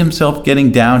see himself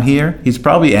getting down here? He's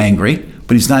probably angry,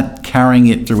 but he's not carrying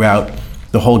it throughout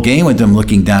the whole game with him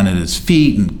looking down at his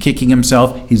feet and kicking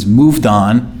himself. He's moved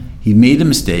on. He made a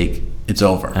mistake. It's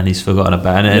over. And he's forgotten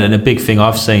about it. And a big thing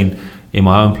I've seen in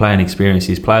my own playing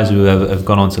experiences, players who have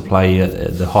gone on to play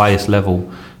at the highest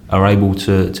level are able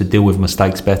to deal with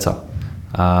mistakes better.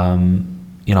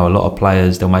 You know, a lot of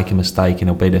players, they'll make a mistake and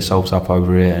they'll beat themselves up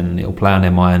over it, and it'll play on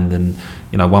their mind, and,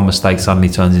 you know, one mistake suddenly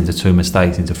turns into 2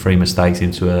 mistakes, into 3 mistakes,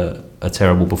 into a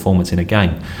terrible performance in a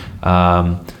game.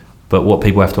 But what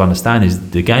people have to understand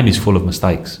is the game is full of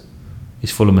mistakes.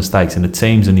 It's full of mistakes, and the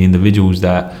teams and the individuals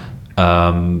that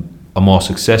are more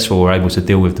successful are able to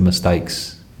deal with the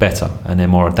mistakes better, and they're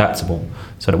more adaptable,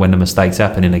 so that when the mistakes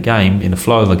happen in a game, in the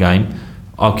flow of a game,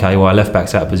 okay, well, our left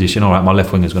back's out of position, all right, my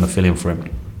left winger's going to fill in for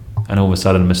him. And all of a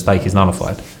sudden, the mistake is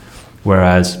nullified.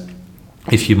 Whereas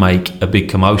if you make a big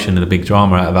commotion and a big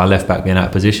drama out of our left back being out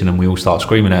of position and we all start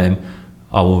screaming at him,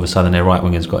 all of a sudden their right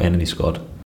winger's got in and he scored.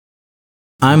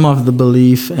 I'm of the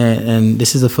belief, and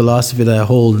this is a philosophy that I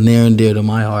hold near and dear to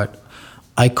my heart,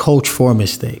 I coach for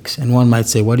mistakes. And one might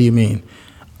say, what do you mean?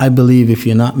 I believe if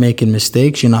you're not making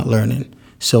mistakes, you're not learning.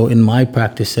 So in my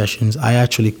practice sessions, I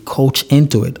actually coach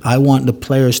into it. I want the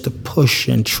players to push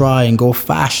and try and go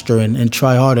faster and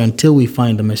try harder until we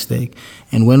find a mistake.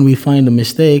 And when we find a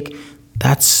mistake,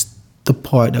 that's the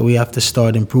part that we have to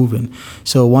start improving.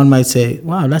 So one might say,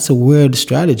 wow, that's a weird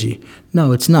strategy.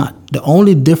 No, it's not. The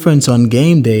only difference on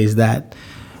game day is that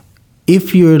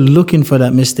if you're looking for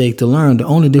that mistake to learn, the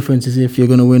only difference is if you're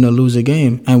going to win or lose a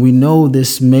game. And we know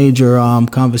this major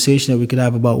conversation that we could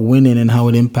have about winning and how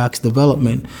it impacts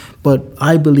development. But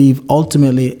I believe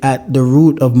ultimately at the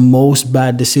root of most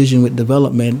bad decision with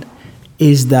development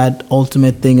is that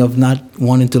ultimate thing of not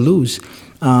wanting to lose.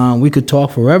 We could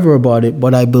talk forever about it,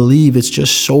 but I believe it's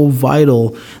just so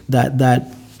vital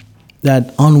that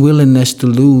unwillingness to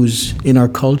lose in our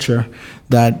culture,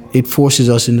 that it forces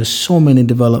us into so many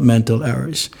developmental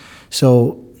errors.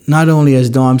 So not only, as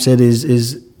Dom said,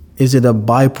 is it a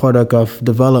byproduct of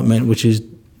development, which is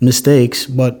mistakes,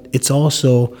 but it's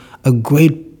also a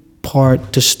great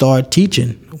part to start teaching.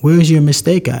 Where's your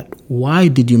mistake at? Why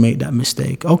did you make that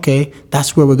mistake? Okay,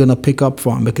 that's where we're going to pick up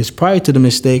from, because prior to the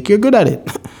mistake, you're good at it.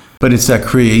 But it's that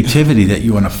creativity that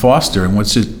you want to foster, and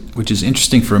which is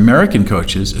interesting for American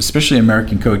coaches, especially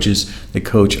American coaches that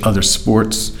coach other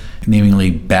sports, namely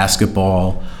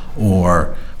basketball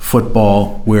or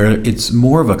football, where it's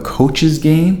more of a coach's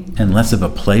game and less of a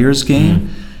player's game.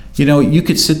 Mm-hmm. You know, you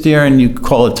could sit there and you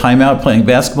call a timeout playing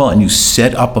basketball and you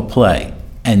set up a play,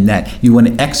 and that you want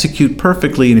to execute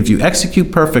perfectly, and if you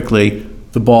execute perfectly,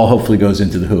 the ball hopefully goes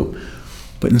into the hoop.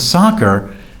 But in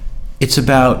soccer, it's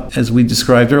about, as we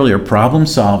described earlier, problem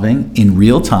solving in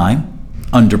real time,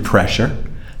 under pressure.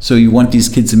 So you want these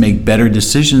kids to make better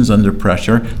decisions under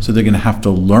pressure, so they're going to have to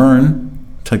learn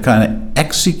to kind of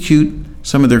execute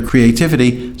some of their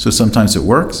creativity. So sometimes it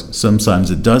works, sometimes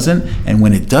it doesn't. And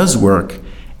when it does work,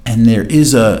 and there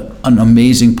is an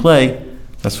amazing play,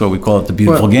 that's what we call it, the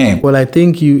beautiful game. Well, I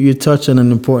think you touched on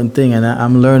an important thing, and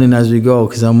I'm learning as we go,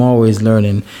 because I'm always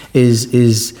learning,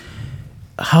 is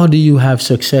how do you have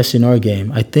success in our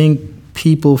game? I think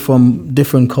people from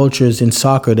different cultures in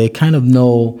soccer, they kind of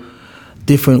know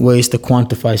different ways to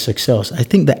quantify success. I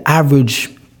think the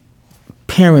average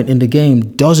parent in the game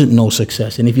doesn't know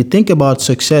success. And if you think about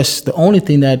success, the only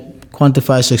thing that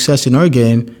quantifies success in our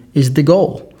game is the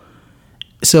goal.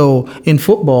 So in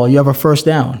football, you have a first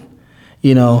down.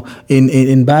 You know,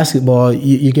 in basketball,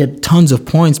 you get tons of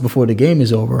points before the game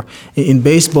is over. In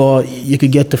baseball, you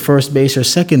could get to first base or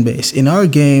second base. In our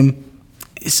game,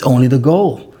 it's only the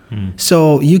goal.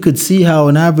 So you could see how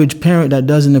an average parent that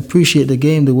doesn't appreciate the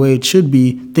game the way it should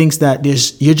be thinks that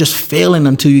you're just failing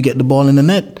until you get the ball in the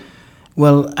net.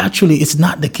 Well, actually, it's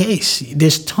not the case.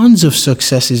 There's tons of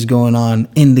successes going on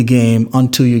in the game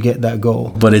until you get that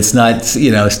goal. But it's not,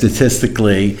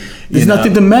 statistically. There's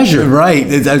nothing to measure. Right.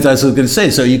 That's what I was going to say.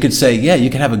 So you could say, yeah, you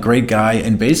can have a great guy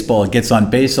in baseball, gets on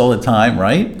base all the time,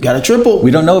 right? Got a triple. We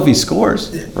don't know if he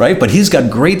scores, right? But he's got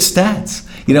great stats.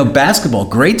 Basketball,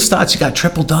 great stats. You got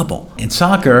triple-double. In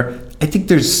soccer, I think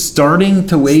they're starting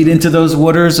to wade into those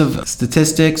waters of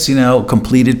statistics,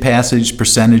 completed passage,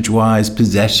 percentage-wise,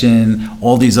 possession,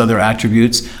 all these other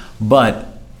attributes. But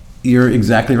you're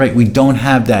exactly right. We don't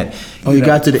have that. Oh, you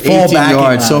got to the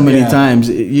 18-yard so many times.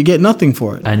 You get nothing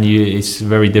for it. And it's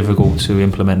very difficult to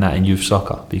implement that in youth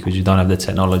soccer because you don't have the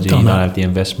technology, you don't have the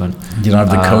investment. You don't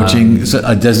have the coaching,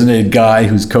 a designated guy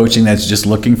who's coaching that's just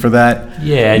looking for that.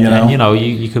 Yeah,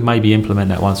 you could maybe implement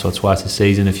that once or twice a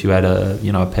season if you had a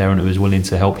parent who was willing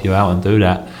to help you out and do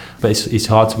that. But it's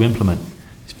hard to implement.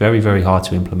 It's very, very hard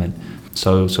to implement.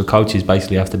 So coaches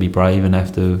basically have to be brave and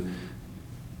have to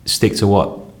stick to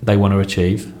what they want to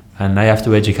achieve, and they have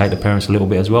to educate the parents a little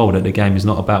bit as well that the game is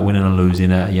not about winning and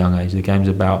losing at a young age. The game's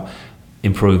about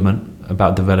improvement,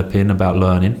 about developing, about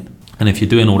learning. And if you're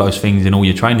doing all those things in all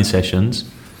your training sessions,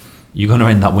 you're going to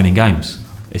end up winning games.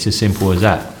 It's as simple as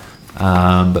that.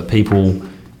 But people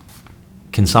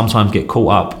can sometimes get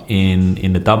caught up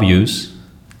in the W's,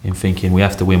 in thinking we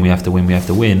have to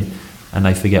win, and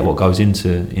they forget what goes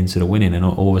into the winning. And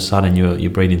all of a sudden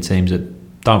you're breeding teams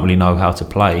that don't really know how to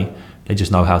play. They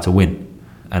just know how to win,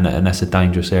 and that's a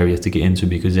dangerous area to get into,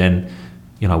 because then,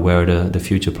 where are the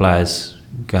future players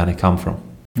going to come from?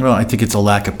 Well, I think it's a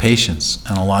lack of patience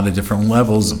on a lot of different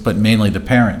levels, but mainly the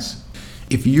parents.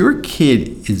 If your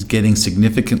kid is getting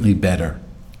significantly better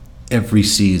every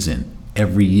season,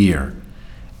 every year,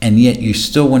 and yet you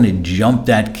still want to jump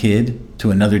that kid to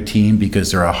another team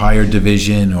because they're a higher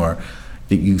division or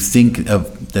that you think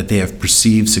of that they have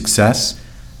perceived success,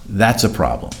 that's a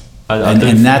problem.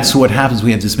 And that's what happens.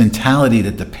 We have this mentality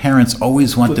that the parents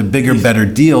always want the bigger, better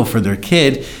deal for their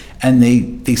kid, and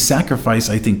they sacrifice,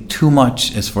 I think, too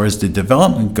much as far as the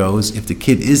development goes if the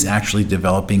kid is actually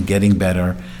developing, getting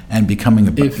better, and becoming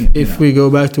a better. If we go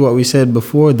back to what we said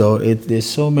before, though, there's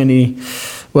so many,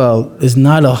 there's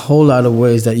not a whole lot of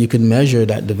ways that you can measure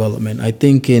that development. I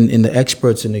think in the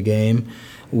experts in the game,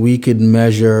 we could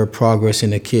measure progress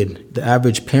in a kid. The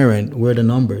average parent, where are the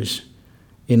numbers?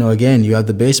 Again, you have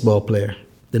the baseball player,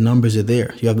 the numbers are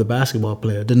there. You have the basketball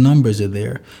player, the numbers are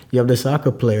there. You have the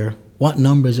soccer player, what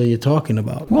numbers are you talking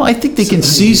about? Well, I think they can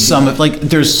see some of, like,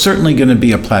 there's certainly going to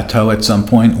be a plateau at some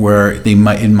point where it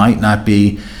might not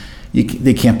be,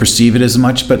 they can't perceive it as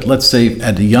much, but let's say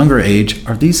at a younger age,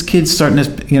 are these kids starting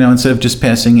to, instead of just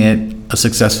passing it a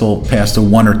successful pass to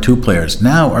one or two players,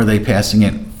 now are they passing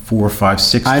it 4, 5,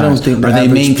 6 times? I don't think the are they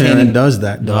average maintaining parent does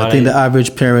that, though. I think the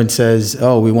average parent says,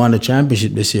 oh, we won a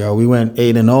championship this year, or we went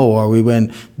 8-0, or we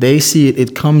went, they see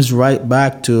it comes right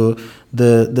back to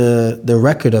the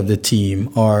record of the team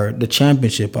or the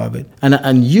championship of it.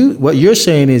 And you, what you're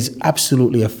saying is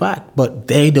absolutely a fact, but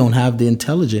they don't have the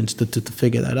intelligence to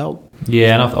figure that out.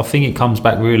 Yeah, and I think it comes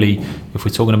back really, if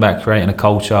we're talking about creating a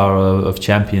culture of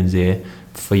champions here,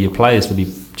 for your players to be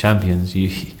champions,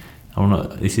 I don't know,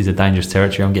 this is a dangerous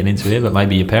territory I'm getting into here, but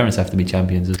maybe your parents have to be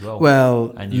champions as well.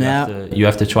 Well, and you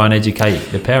have to try and educate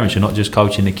the parents. You're not just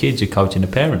coaching the kids, you're coaching the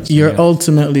parents. You're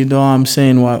ultimately, though, I'm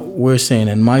saying what we're saying,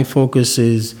 and my focus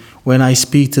is when I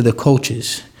speak to the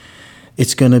coaches,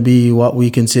 it's going to be what we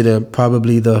consider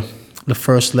probably the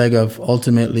first leg of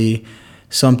ultimately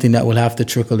something that will have to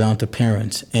trickle down to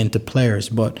parents and to players.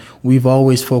 But we've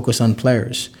always focused on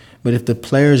players. But if the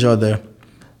players are the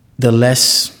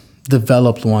less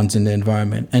developed ones in the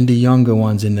environment and the younger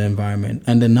ones in the environment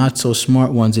and the not so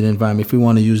smart ones in the environment, if we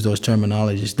want to use those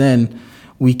terminologies, then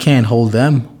we can't hold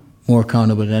them more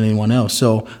accountable than anyone else.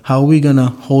 So how are we going to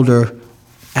hold our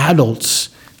adults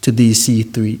to these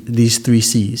three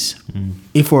C's?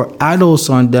 If our adults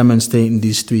aren't demonstrating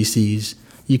these 3 C's,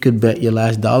 you could bet your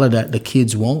last dollar that the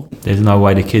kids won't. There's no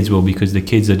way the kids will, because the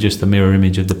kids are just a mirror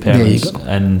image of the parents.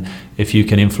 And if you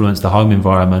can influence the home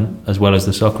environment as well as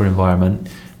the soccer environment,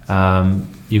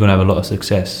 you're going to have a lot of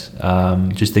success.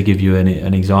 Just to give you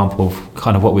an example of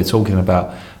kind of what we're talking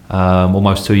about,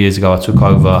 almost 2 years ago I took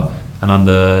over, and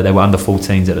they were under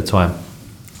 14s at the time,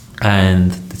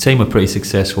 and the team were pretty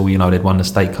successful. They'd won the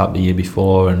State Cup the year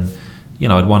before, and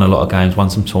had won a lot of games,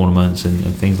 won some tournaments and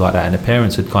things like that, and the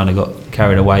parents had kind of got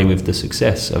carried away with the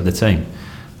success of the team.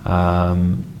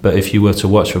 But if you were to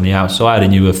watch from the outside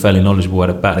and you were fairly knowledgeable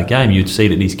about the game, you'd see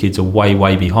that these kids are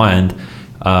way behind,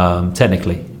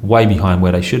 technically, way behind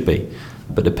where they should be.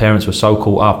 But the parents were so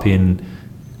caught up in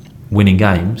winning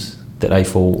games that they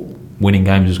thought winning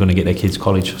games was going to get their kids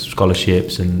college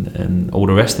scholarships and all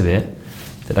the rest of it,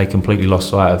 that they completely lost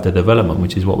sight of the development,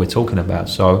 which is what we're talking about.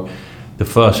 So the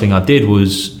first thing I did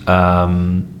was have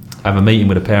a meeting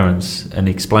with the parents and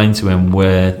explain to them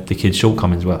where the kids'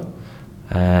 shortcomings were,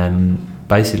 and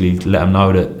basically let them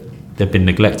know that they've been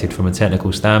neglected from a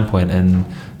technical standpoint, and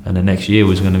the next year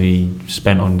was going to be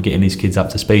spent on getting these kids up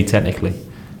to speed technically,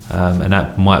 and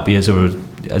that might be as a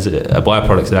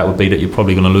byproduct of that would be that you're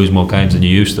probably going to lose more games than you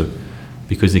used to,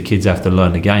 because the kids have to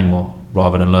learn the game more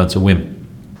rather than learn to win.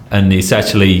 And it's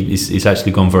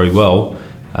actually gone very well.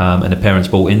 And the parents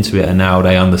bought into it, and now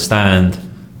they understand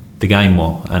the game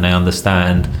more, and they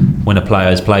understand when a player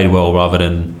has played well rather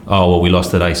than, oh, well, we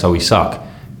lost today, so we suck.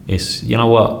 It's, you know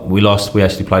what, we lost, we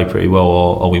actually played pretty well,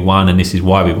 or we won, and this is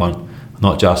why we won.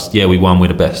 Not just, yeah, we won, we're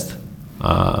the best.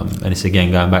 And it's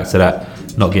again going back to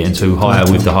that, not getting too high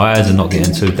with the highs and not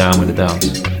getting too down with the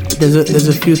downs. There's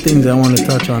a few things I want to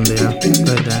touch on there.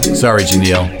 Sorry,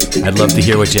 Janelle. I'd love to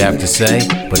hear what you have to say,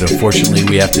 but unfortunately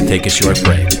we have to take a short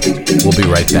break. We'll be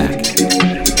right back.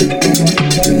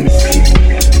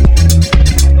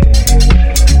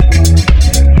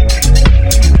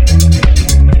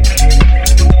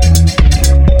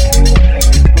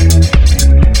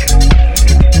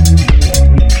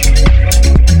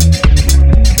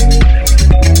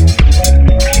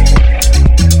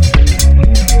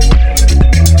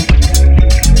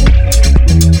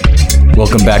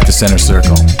 Welcome back to Center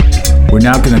Circle. We're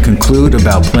now going to conclude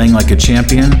about playing like a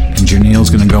champion, and Janelle's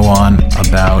going to go on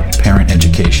about parent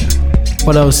education.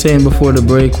 What I was saying before the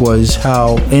break was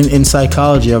how in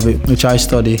psychology of it, which I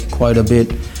study quite a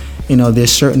bit,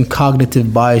 there's certain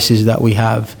cognitive biases that we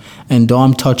have. And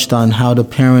Dom touched on how the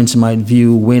parents might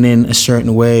view winning a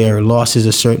certain way or losses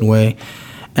a certain way.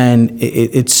 And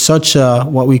it's such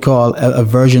what we call a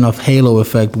version of halo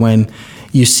effect when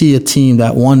you see a team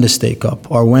that won the State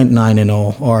Cup or went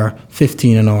 9-0 or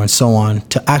 15-0 and so on,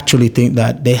 to actually think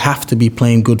that they have to be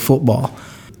playing good football.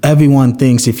 Everyone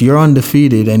thinks if you're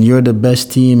undefeated and you're the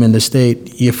best team in the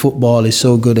state, your football is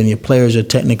so good and your players are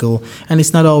technical, and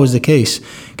it's not always the case.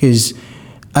 Because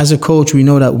as a coach, we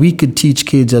know that we could teach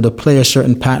kids how to play a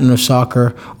certain pattern of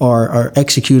soccer or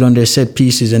execute on their set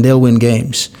pieces, and they'll win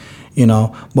games.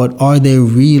 but are they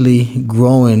really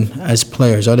growing as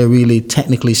players? Are they really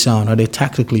technically sound? Are they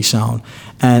tactically sound?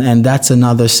 And that's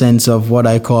another sense of what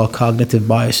I call cognitive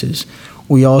biases.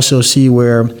 We also see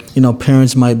where,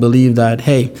 parents might believe that,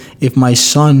 hey, if my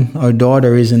son or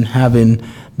daughter isn't having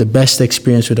the best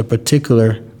experience with a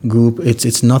particular group,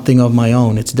 it's nothing of my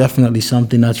own. It's definitely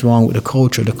something that's wrong with the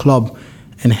coach or the club.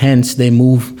 And hence they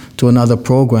move to another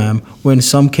program, where in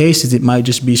some cases it might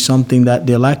just be something that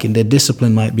they're lacking. Their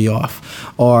discipline might be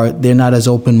off, or they're not as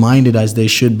open-minded as they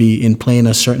should be in playing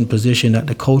a certain position that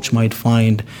the coach might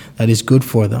find that is good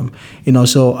for them.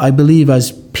 So I believe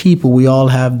as people, we all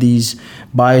have these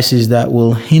biases that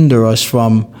will hinder us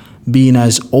from being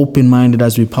as open-minded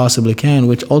as we possibly can,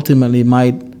 which ultimately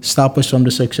might stop us from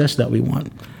the success that we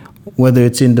want. Whether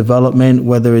it's in development,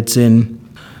 whether it's in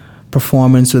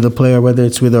performance with a player, whether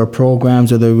it's with our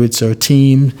programs, whether it's our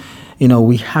team,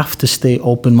 we have to stay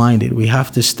open-minded. We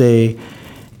have to stay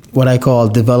what I call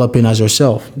developing as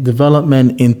ourselves.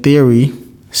 Development in theory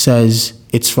says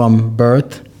it's from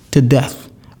birth to death.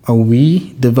 Are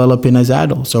we developing as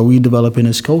adults? Are we developing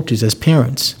as coaches, as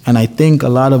parents? And I think a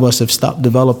lot of us have stopped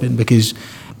developing because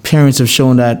parents have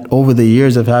shown that over the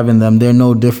years of having them, they're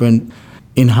no different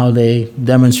in how they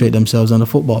demonstrate themselves on the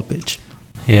football pitch.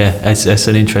 Yeah, it's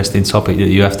an interesting topic that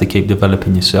you have to keep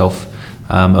developing yourself.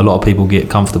 A lot of people get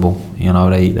comfortable,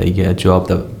 they get a job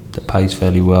that pays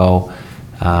fairly well,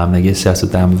 they get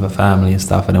settled down with a family and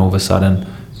stuff, and all of a sudden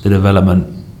the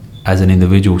development as an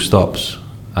individual stops.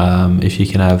 If you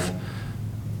can have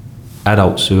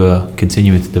adults who are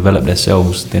continuing to develop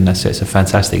themselves, then that sets a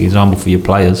fantastic example for your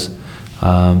players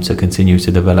to continue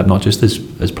to develop, not just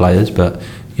as players, but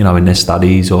in their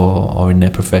studies or in their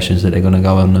professions that they're going to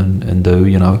go on and do,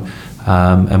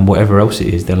 and whatever else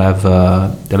it is, they'll have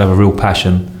a real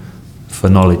passion for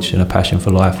knowledge and a passion for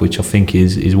life, which I think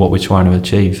is what we're trying to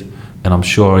achieve. And I'm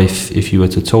sure if you were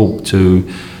to talk to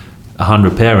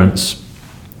 100 parents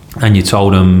and you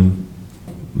told them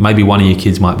maybe one of your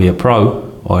kids might be a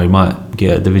pro or he might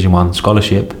get a Division 1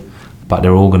 scholarship, but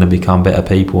they're all going to become better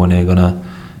people and they're going to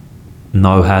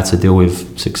know how to deal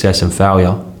with success and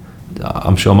failure,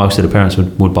 I'm sure most of the parents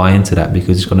would buy into that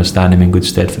because it's going to stand them in good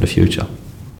stead for the future.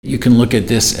 You can look at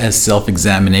this as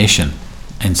self-examination.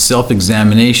 And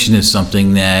self-examination is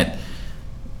something that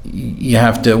you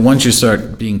have to, once you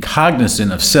start being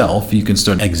cognizant of self, you can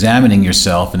start examining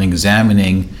yourself and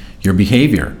examining your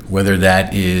behavior, whether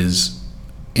that is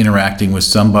interacting with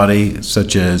somebody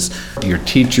such as your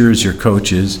teachers, your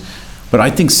coaches. But I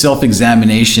think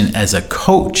self-examination as a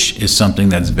coach is something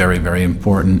that's very, very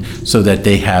important so that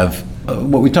they have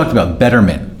what we talked about,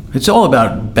 betterment. It's all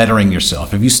about bettering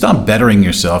yourself. If you stop bettering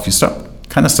yourself, you stop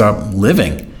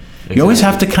living. Exactly. You always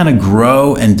have to kind of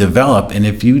grow and develop. And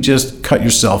if you just cut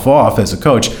yourself off as a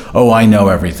coach, I know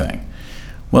everything.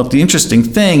 Well, the interesting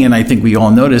thing, and I think we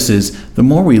all notice, is the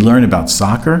more we learn about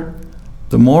soccer,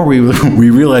 the more we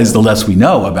realize the less we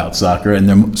know about soccer, and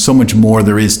there's so much more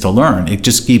there is to learn. It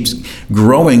just keeps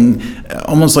growing,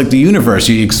 almost like the universe.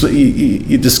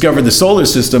 You discover the solar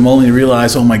system only to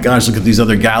realize, oh my gosh, look at these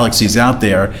other galaxies out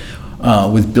there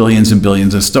with billions and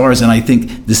billions of stars. And I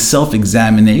think the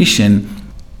self-examination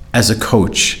as a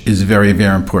coach is very,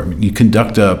 very important. You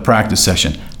conduct a practice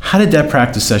session. How did that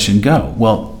practice session go?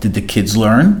 Well, did the kids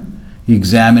learn? You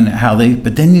examine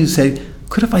but then you say,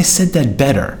 could have I said that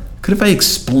better? Could have I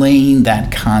explained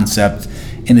that concept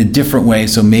in a different way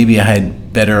so maybe I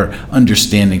had better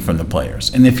understanding from the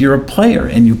players? And if you're a player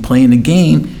and you play in a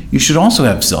game, you should also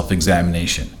have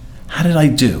self-examination. How did I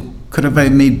do? Could have I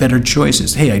made better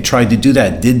choices? Hey, I tried to do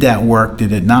that. Did that work?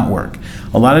 Did it not work?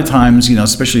 A lot of times,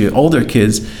 especially older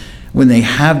kids, when they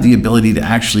have the ability to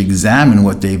actually examine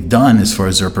what they've done as far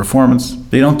as their performance,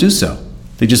 they don't do so.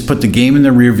 They just put the game in the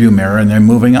rearview mirror and they're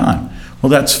moving on. Well,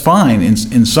 that's fine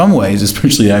in some ways,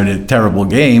 especially having a terrible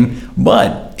game.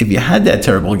 But if you had that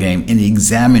terrible game and you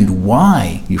examined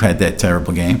why you had that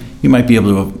terrible game, you might be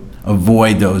able to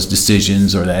avoid those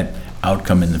decisions or that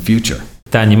outcome in the future.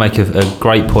 Dan, you make a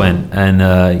great point, and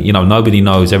nobody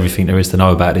knows everything there is to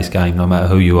know about this game, no matter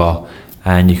who you are,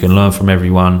 and you can learn from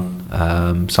everyone.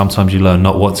 Sometimes you learn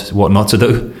what not to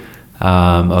do.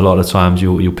 A lot of the times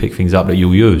you'll pick things up that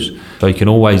you'll use. So you can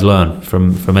always learn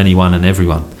from anyone and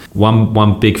everyone.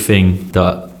 One big thing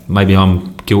that maybe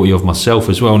I'm guilty of myself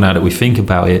as well now that we think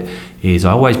about it is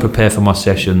I always prepare for my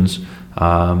sessions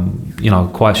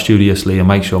quite studiously and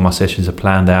make sure my sessions are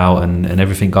planned out and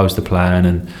everything goes to plan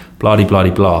and blah.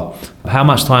 How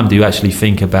much time do you actually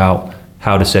think about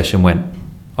how the session went?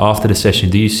 After the session,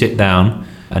 do you sit down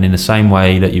and in the same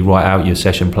way that you write out your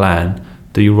session plan,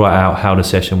 do you write out how the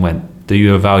session went? Do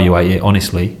you evaluate it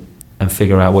honestly and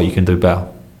figure out what you can do better?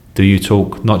 Do you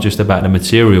talk not just about the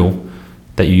material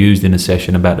that you used in the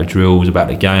session, about the drills, about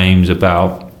the games,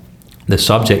 about the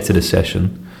subject of the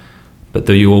session, but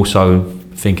do you also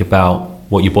think about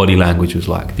what your body language was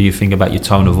like? Do you think about your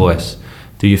tone of voice?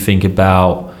 Do you think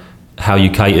about how you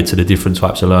cater to the different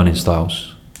types of learning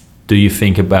styles? Do you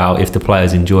think about if the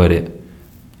players enjoyed it?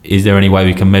 Is there any way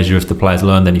we can measure if the players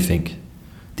learned anything?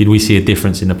 Did we see a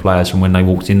difference in the players from when they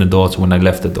walked in the door to when they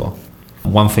left the door?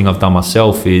 One thing I've done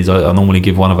myself is I normally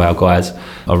give one of our guys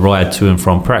a ride to and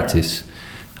from practice.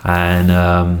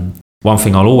 And one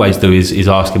thing I'll always do is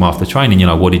ask him after training,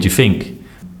 what did you think?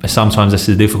 Sometimes that's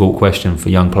a difficult question for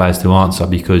young players to answer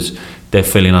because they're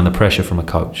feeling under pressure from a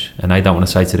coach and they don't want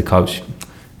to say to the coach,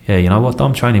 yeah, you know what,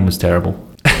 Dom, training was terrible.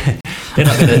 They're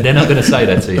not going to say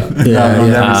that to you.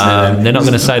 They're not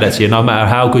going to say that to you, no matter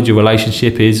how good your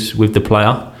relationship is with the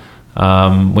player.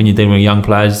 When you're dealing with young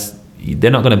players,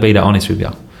 they're not going to be that honest with you.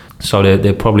 So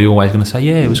they're probably always going to say,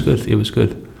 yeah, it was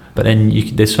good. But then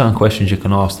there's certain questions you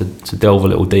can ask to delve a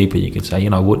little deeper. You can say,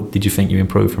 what did you think you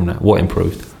improved from that? What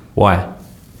improved? Why?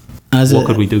 What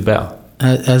could we do better?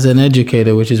 As an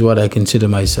educator, which is what I consider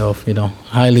myself,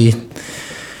 highly,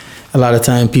 a lot of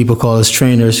time people call us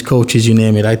trainers, coaches, you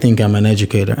name it. I think I'm an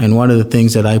educator. And one of the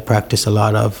things that I practice a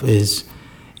lot of is,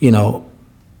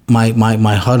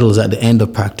 my huddles at the end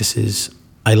of practices,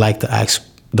 I like to ask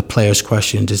the players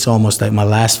questions. It's almost like my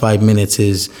last 5 minutes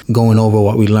is going over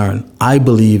what we learn. I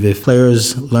believe if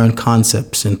players learn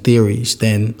concepts and theories,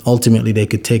 then ultimately they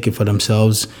could take it for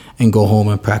themselves and go home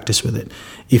and practice with it.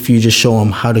 If you just show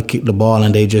them how to kick the ball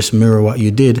and they just mirror what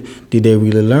you did they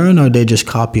really learn or they just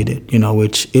copied it?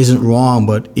 Which isn't wrong,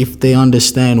 but if they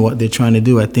understand what they're trying to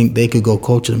do, I think they could go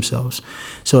coach themselves.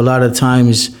 So a lot of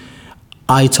times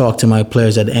I talk to my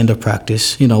players at the end of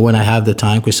practice, when I have the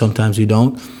time, because sometimes we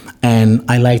don't. And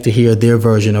I like to hear their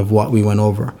version of what we went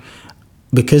over.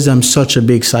 Because I'm such a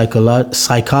big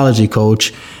psychology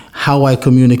coach, how I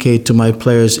communicate to my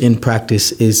players in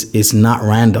practice is not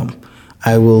random.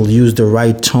 I will use the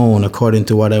right tone according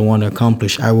to what I want to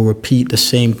accomplish. I will repeat the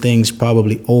same things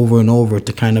probably over and over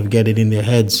to kind of get it in their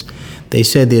heads. They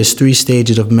said there's 3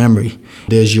 stages of memory.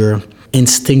 There's your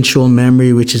instinctual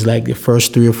memory, which is like the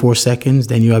first 3 or 4 seconds.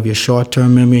 Then you have your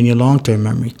short-term memory and your long-term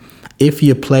memory. If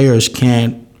your players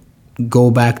can't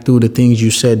go back through the things you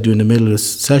said during the middle of the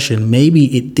session,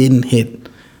 maybe it didn't hit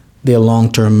their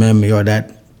long-term memory or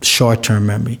that short-term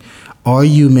memory. Are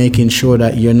you making sure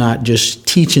that you're not just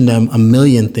teaching them a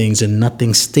million things and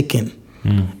nothing sticking?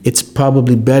 It's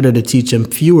probably better to teach them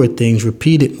fewer things,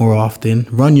 repeat it more often,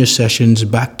 run your sessions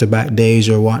back-to-back days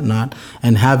or whatnot,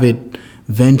 and have it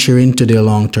venture into their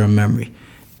long-term memory.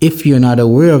 If you're not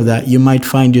aware of that, you might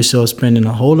find yourself spending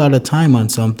a whole lot of time on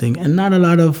something and not a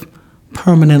lot of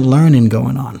permanent learning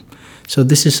going on. So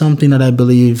this is something that I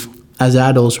believe as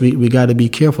adults we got to be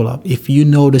careful of. If you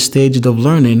know the stages of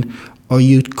learning, are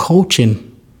you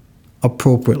coaching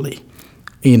appropriately?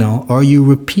 Are you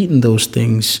repeating those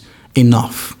things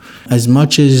enough? As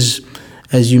much as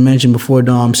you mentioned before,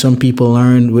 Dom, some people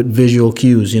learn with visual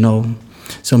cues,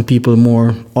 some people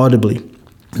more audibly.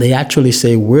 They actually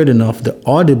say weird enough, the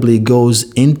audibly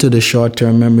goes into the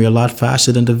short-term memory a lot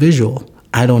faster than the visual.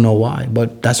 I don't know why,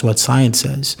 but that's what science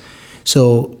says.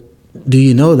 So do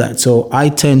you know that? So I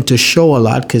tend to show a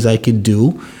lot because I could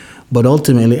do, but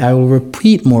ultimately I will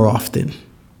repeat more often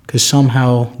because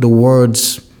somehow the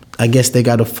words, I guess they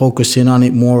got to focus in on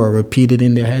it more or repeat it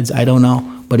in their heads. I don't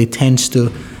know, but it tends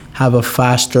to have a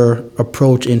faster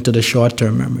approach into the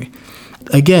short-term memory.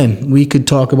 Again, we could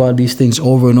talk about these things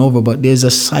over and over, but there's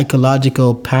a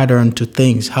psychological pattern to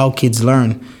things, how kids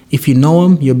learn. If you know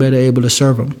them, you're better able to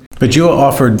serve them. But you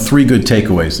offered 3 good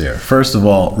takeaways there. First of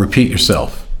all, repeat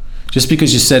yourself. Just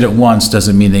because you said it once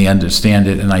doesn't mean they understand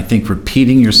it. And I think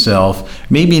repeating yourself,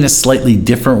 maybe in a slightly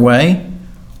different way,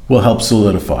 will help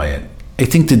solidify it. I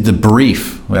think the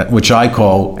debrief, which I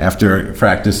call after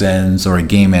practice ends or a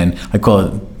game end, I call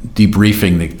it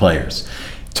debriefing the players.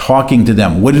 Talking to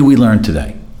them. What did we learn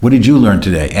today? What did you learn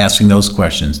today? Asking those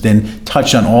questions. Then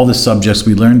touch on all the subjects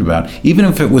we learned about. Even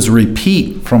if it was a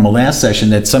repeat from a last session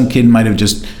that some kid might have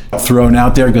just thrown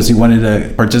out there because he wanted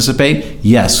to participate.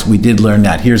 Yes, we did learn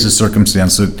that. Here's a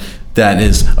circumstance that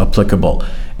is applicable.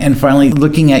 And finally,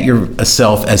 looking at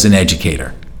yourself as an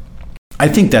educator. I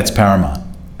think that's paramount.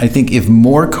 I think if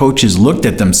more coaches looked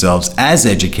at themselves as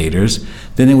educators,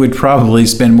 then they would probably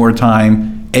spend more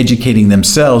time educating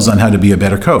themselves on how to be a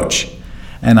better coach.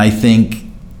 And I think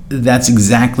that's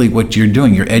exactly what you're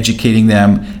doing. You're educating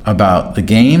them about the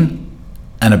game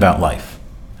and about life.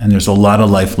 And there's a lot of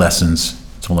life lessons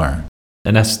to learn.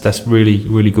 And that's really,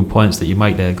 really good points that you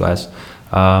make there, guys.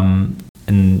 And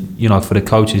And you know, for the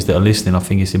coaches that are listening, I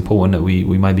think it's important that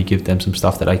we maybe give them some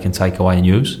stuff that they can take away and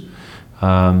use.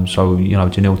 So you know,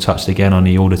 Janelle touched again on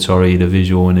the auditory, the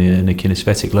visual, and the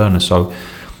kinesthetic learner. So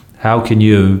how can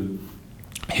you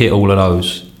hit all of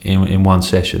those in one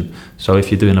session? So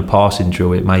if you're doing a passing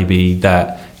drill, it may be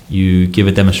that you give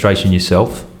a demonstration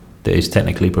yourself that is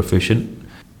technically proficient.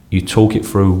 You talk it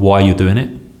through why you're doing it,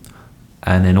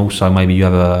 and then also maybe you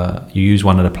use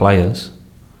one of the players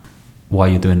while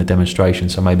you're doing the demonstration.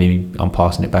 So maybe I'm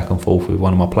passing it back and forth with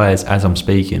one of my players as I'm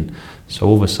speaking. So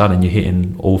all of a sudden you're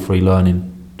hitting all three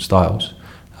learning styles.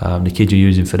 The kid you're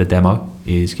using for the demo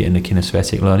is getting the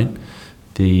kinesthetic learning.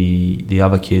 The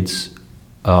other kids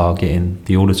are getting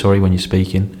the auditory when you're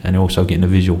speaking, and they're also getting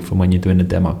the visual from when you're doing the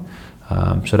demo.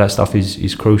 So that stuff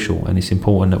is crucial, and it's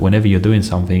important that whenever you're doing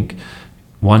something,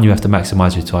 one, you have to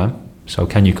maximise your time. So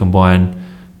can you combine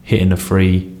hitting the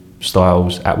three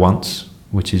styles at once,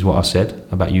 which is what I said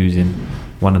about using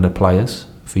one of the players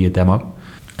for your demo,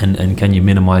 and can you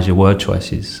minimise your word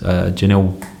choices?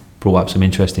 Janelle brought up some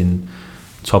interesting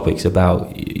topics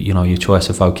about, you know, your choice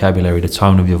of vocabulary, the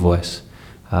tone of your voice.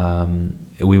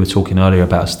 We were talking earlier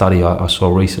about a study I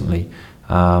saw recently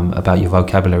about your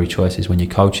vocabulary choices when you're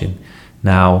coaching.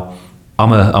 Now,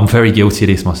 I'm very guilty of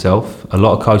this myself. A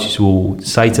lot of coaches will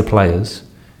say to players,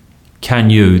 "Can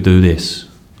you do this?"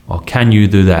 or "Can you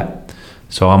do that?"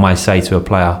 So I might say to a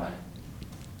player,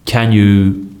 "Can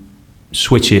you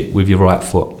switch it with your right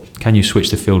foot? Can you switch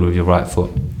the field with your right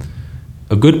foot?"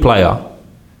 A good player,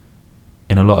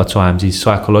 in a lot of times, is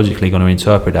psychologically going to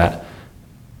interpret that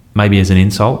maybe as an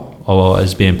insult or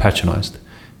as being patronised.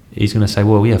 He's going to say,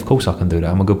 "Well, yeah, of course I can do that.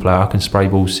 I'm a good player. I can spray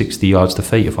balls 60 yards to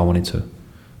feet if I wanted to."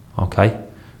 Okay?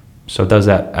 So does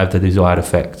that have the desired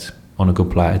effect on a good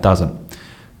player? It doesn't.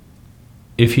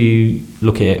 If you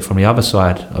look at it from the other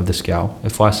side of the scale,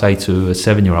 if I say to a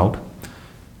 7-year-old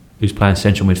who's playing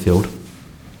central midfield,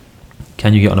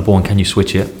 "Can you get on the ball and can you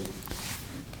switch it?"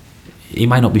 He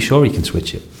may not be sure he can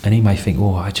switch it, and he may think,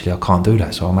 "Oh, actually I can't do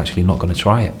that, so I'm actually not going to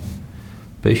try it."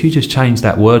 But if you just change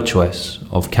that word choice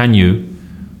of "can you"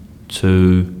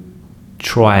 to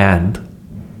 "try and,"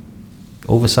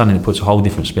 all of a sudden it puts a whole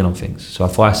different spin on things. So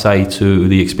if I say to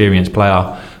the experienced player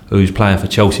who's playing for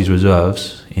Chelsea's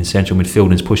reserves in central midfield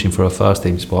and is pushing for a first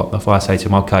team spot, if I say to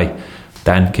him, "Okay,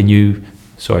 Dan, can you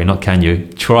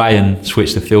try and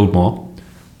switch the field more?"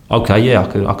 "Okay, yeah,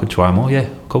 I could try more. Yeah,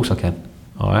 of course I can."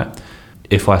 All right.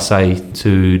 If I say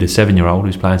to the 7-year-old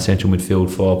who's playing central midfield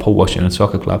for Port Washington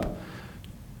Soccer Club,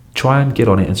 "Try and get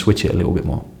on it and switch it a little bit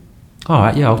more." "All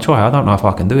right, yeah, I'll try. I don't know if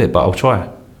I can do it, but I'll try."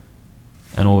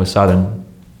 And all of a sudden,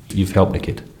 you've helped the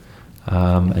kid,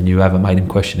 and you haven't made him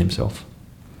question himself,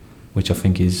 which I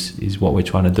think is what we're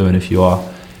trying to do. And if you are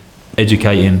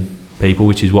educating people,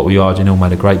 which is what we are, Janelle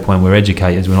made a great point, we're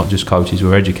educators, we're not just coaches,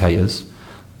 we're educators.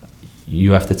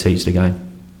 You have to teach the game.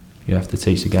 You have to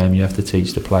teach the game, you have to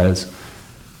teach the players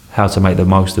how to make the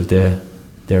most of their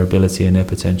ability and their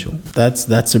potential.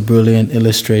 That's a brilliant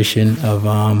illustration of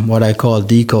what I call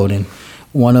decoding.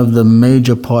 One of the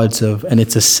major parts of, and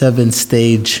it's a seven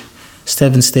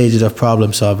stages of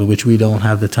problem solving, which we don't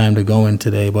have the time to go in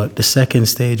today, but the second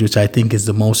stage, which I think is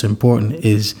the most important,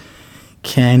 is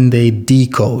can they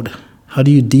decode? How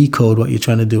do you decode what you're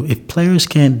trying to do? If players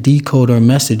can't decode our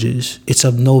messages, it's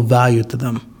of no value to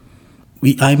them.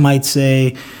 I might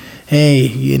say, "Hey,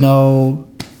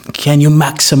 can you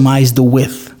maximize the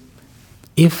width?"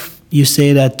 If you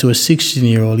say that to a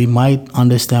 16-year-old, he might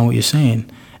understand what you're saying.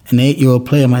 An 8-year-old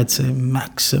player might say,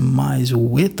 "Maximize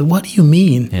width? What do you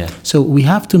mean?" Yeah. So we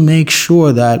have to make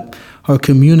sure that our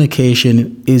communication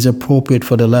is appropriate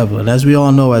for the level. And as we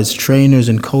all know, as trainers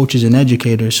and coaches and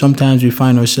educators, sometimes we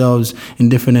find ourselves in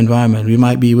different environments. We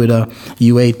might be with a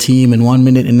U8 team, and 1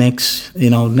 minute, and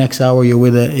next hour you're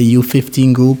with a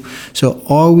U15 group. So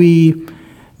are we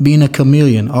being a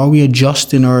chameleon? Are we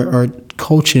adjusting our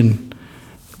coaching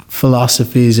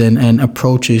philosophies and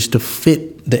approaches to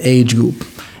fit the age group?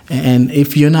 And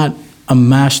if you're not a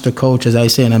master coach, as I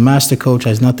say, and a master coach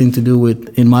has nothing to do with,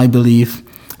 in my belief,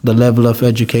 the level of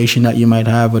education that you might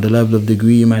have or the level of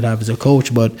degree you might have as a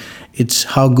coach, but it's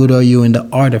how good are you in the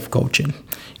art of coaching,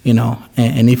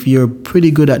 And if you're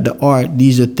pretty good at the art,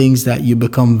 these are things that you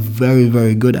become very,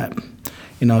 very good at,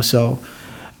 So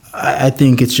I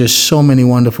think it's just so many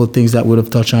wonderful things that we'd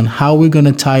have touched on. How we're going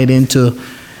to tie it into,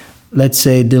 let's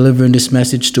say, delivering this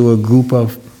message to a group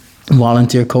of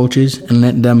volunteer coaches and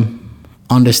let them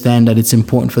understand that it's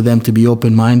important for them to be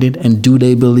open-minded, and do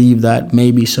they believe that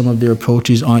maybe some of their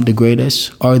approaches aren't the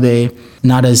greatest? Are they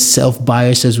not as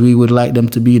self-biased as we would like them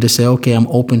to be, to say, "Okay, I'm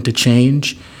open to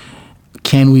change"?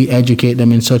 can we educate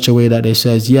them in such a way that they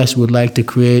says, yes, we'd like to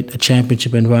create a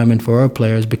championship environment for our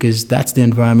players, because that's the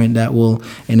environment that will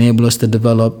enable us to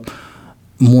develop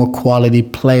more quality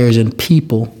players and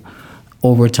people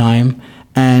over time.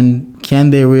 And can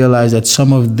they realize that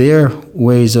some of their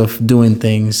ways of doing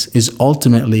things is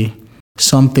ultimately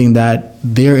something that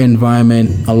their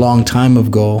environment a long time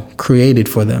ago created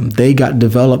for them? They got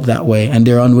developed that way and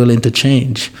they're unwilling to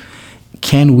change.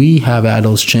 Can we have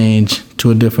adults change to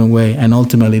a different way? And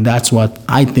ultimately, that's what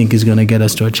I think is going to get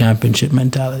us to a championship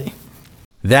mentality.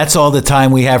 That's all the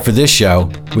time we have for this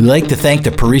show. We'd like to thank the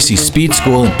Parisi Speed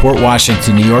School in Port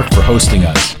Washington, New York for hosting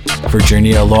us. For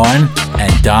Jernia Lauren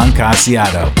and Don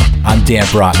Casiato, I'm Dan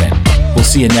Brotman. We'll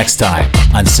see you next time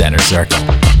on Center Circle.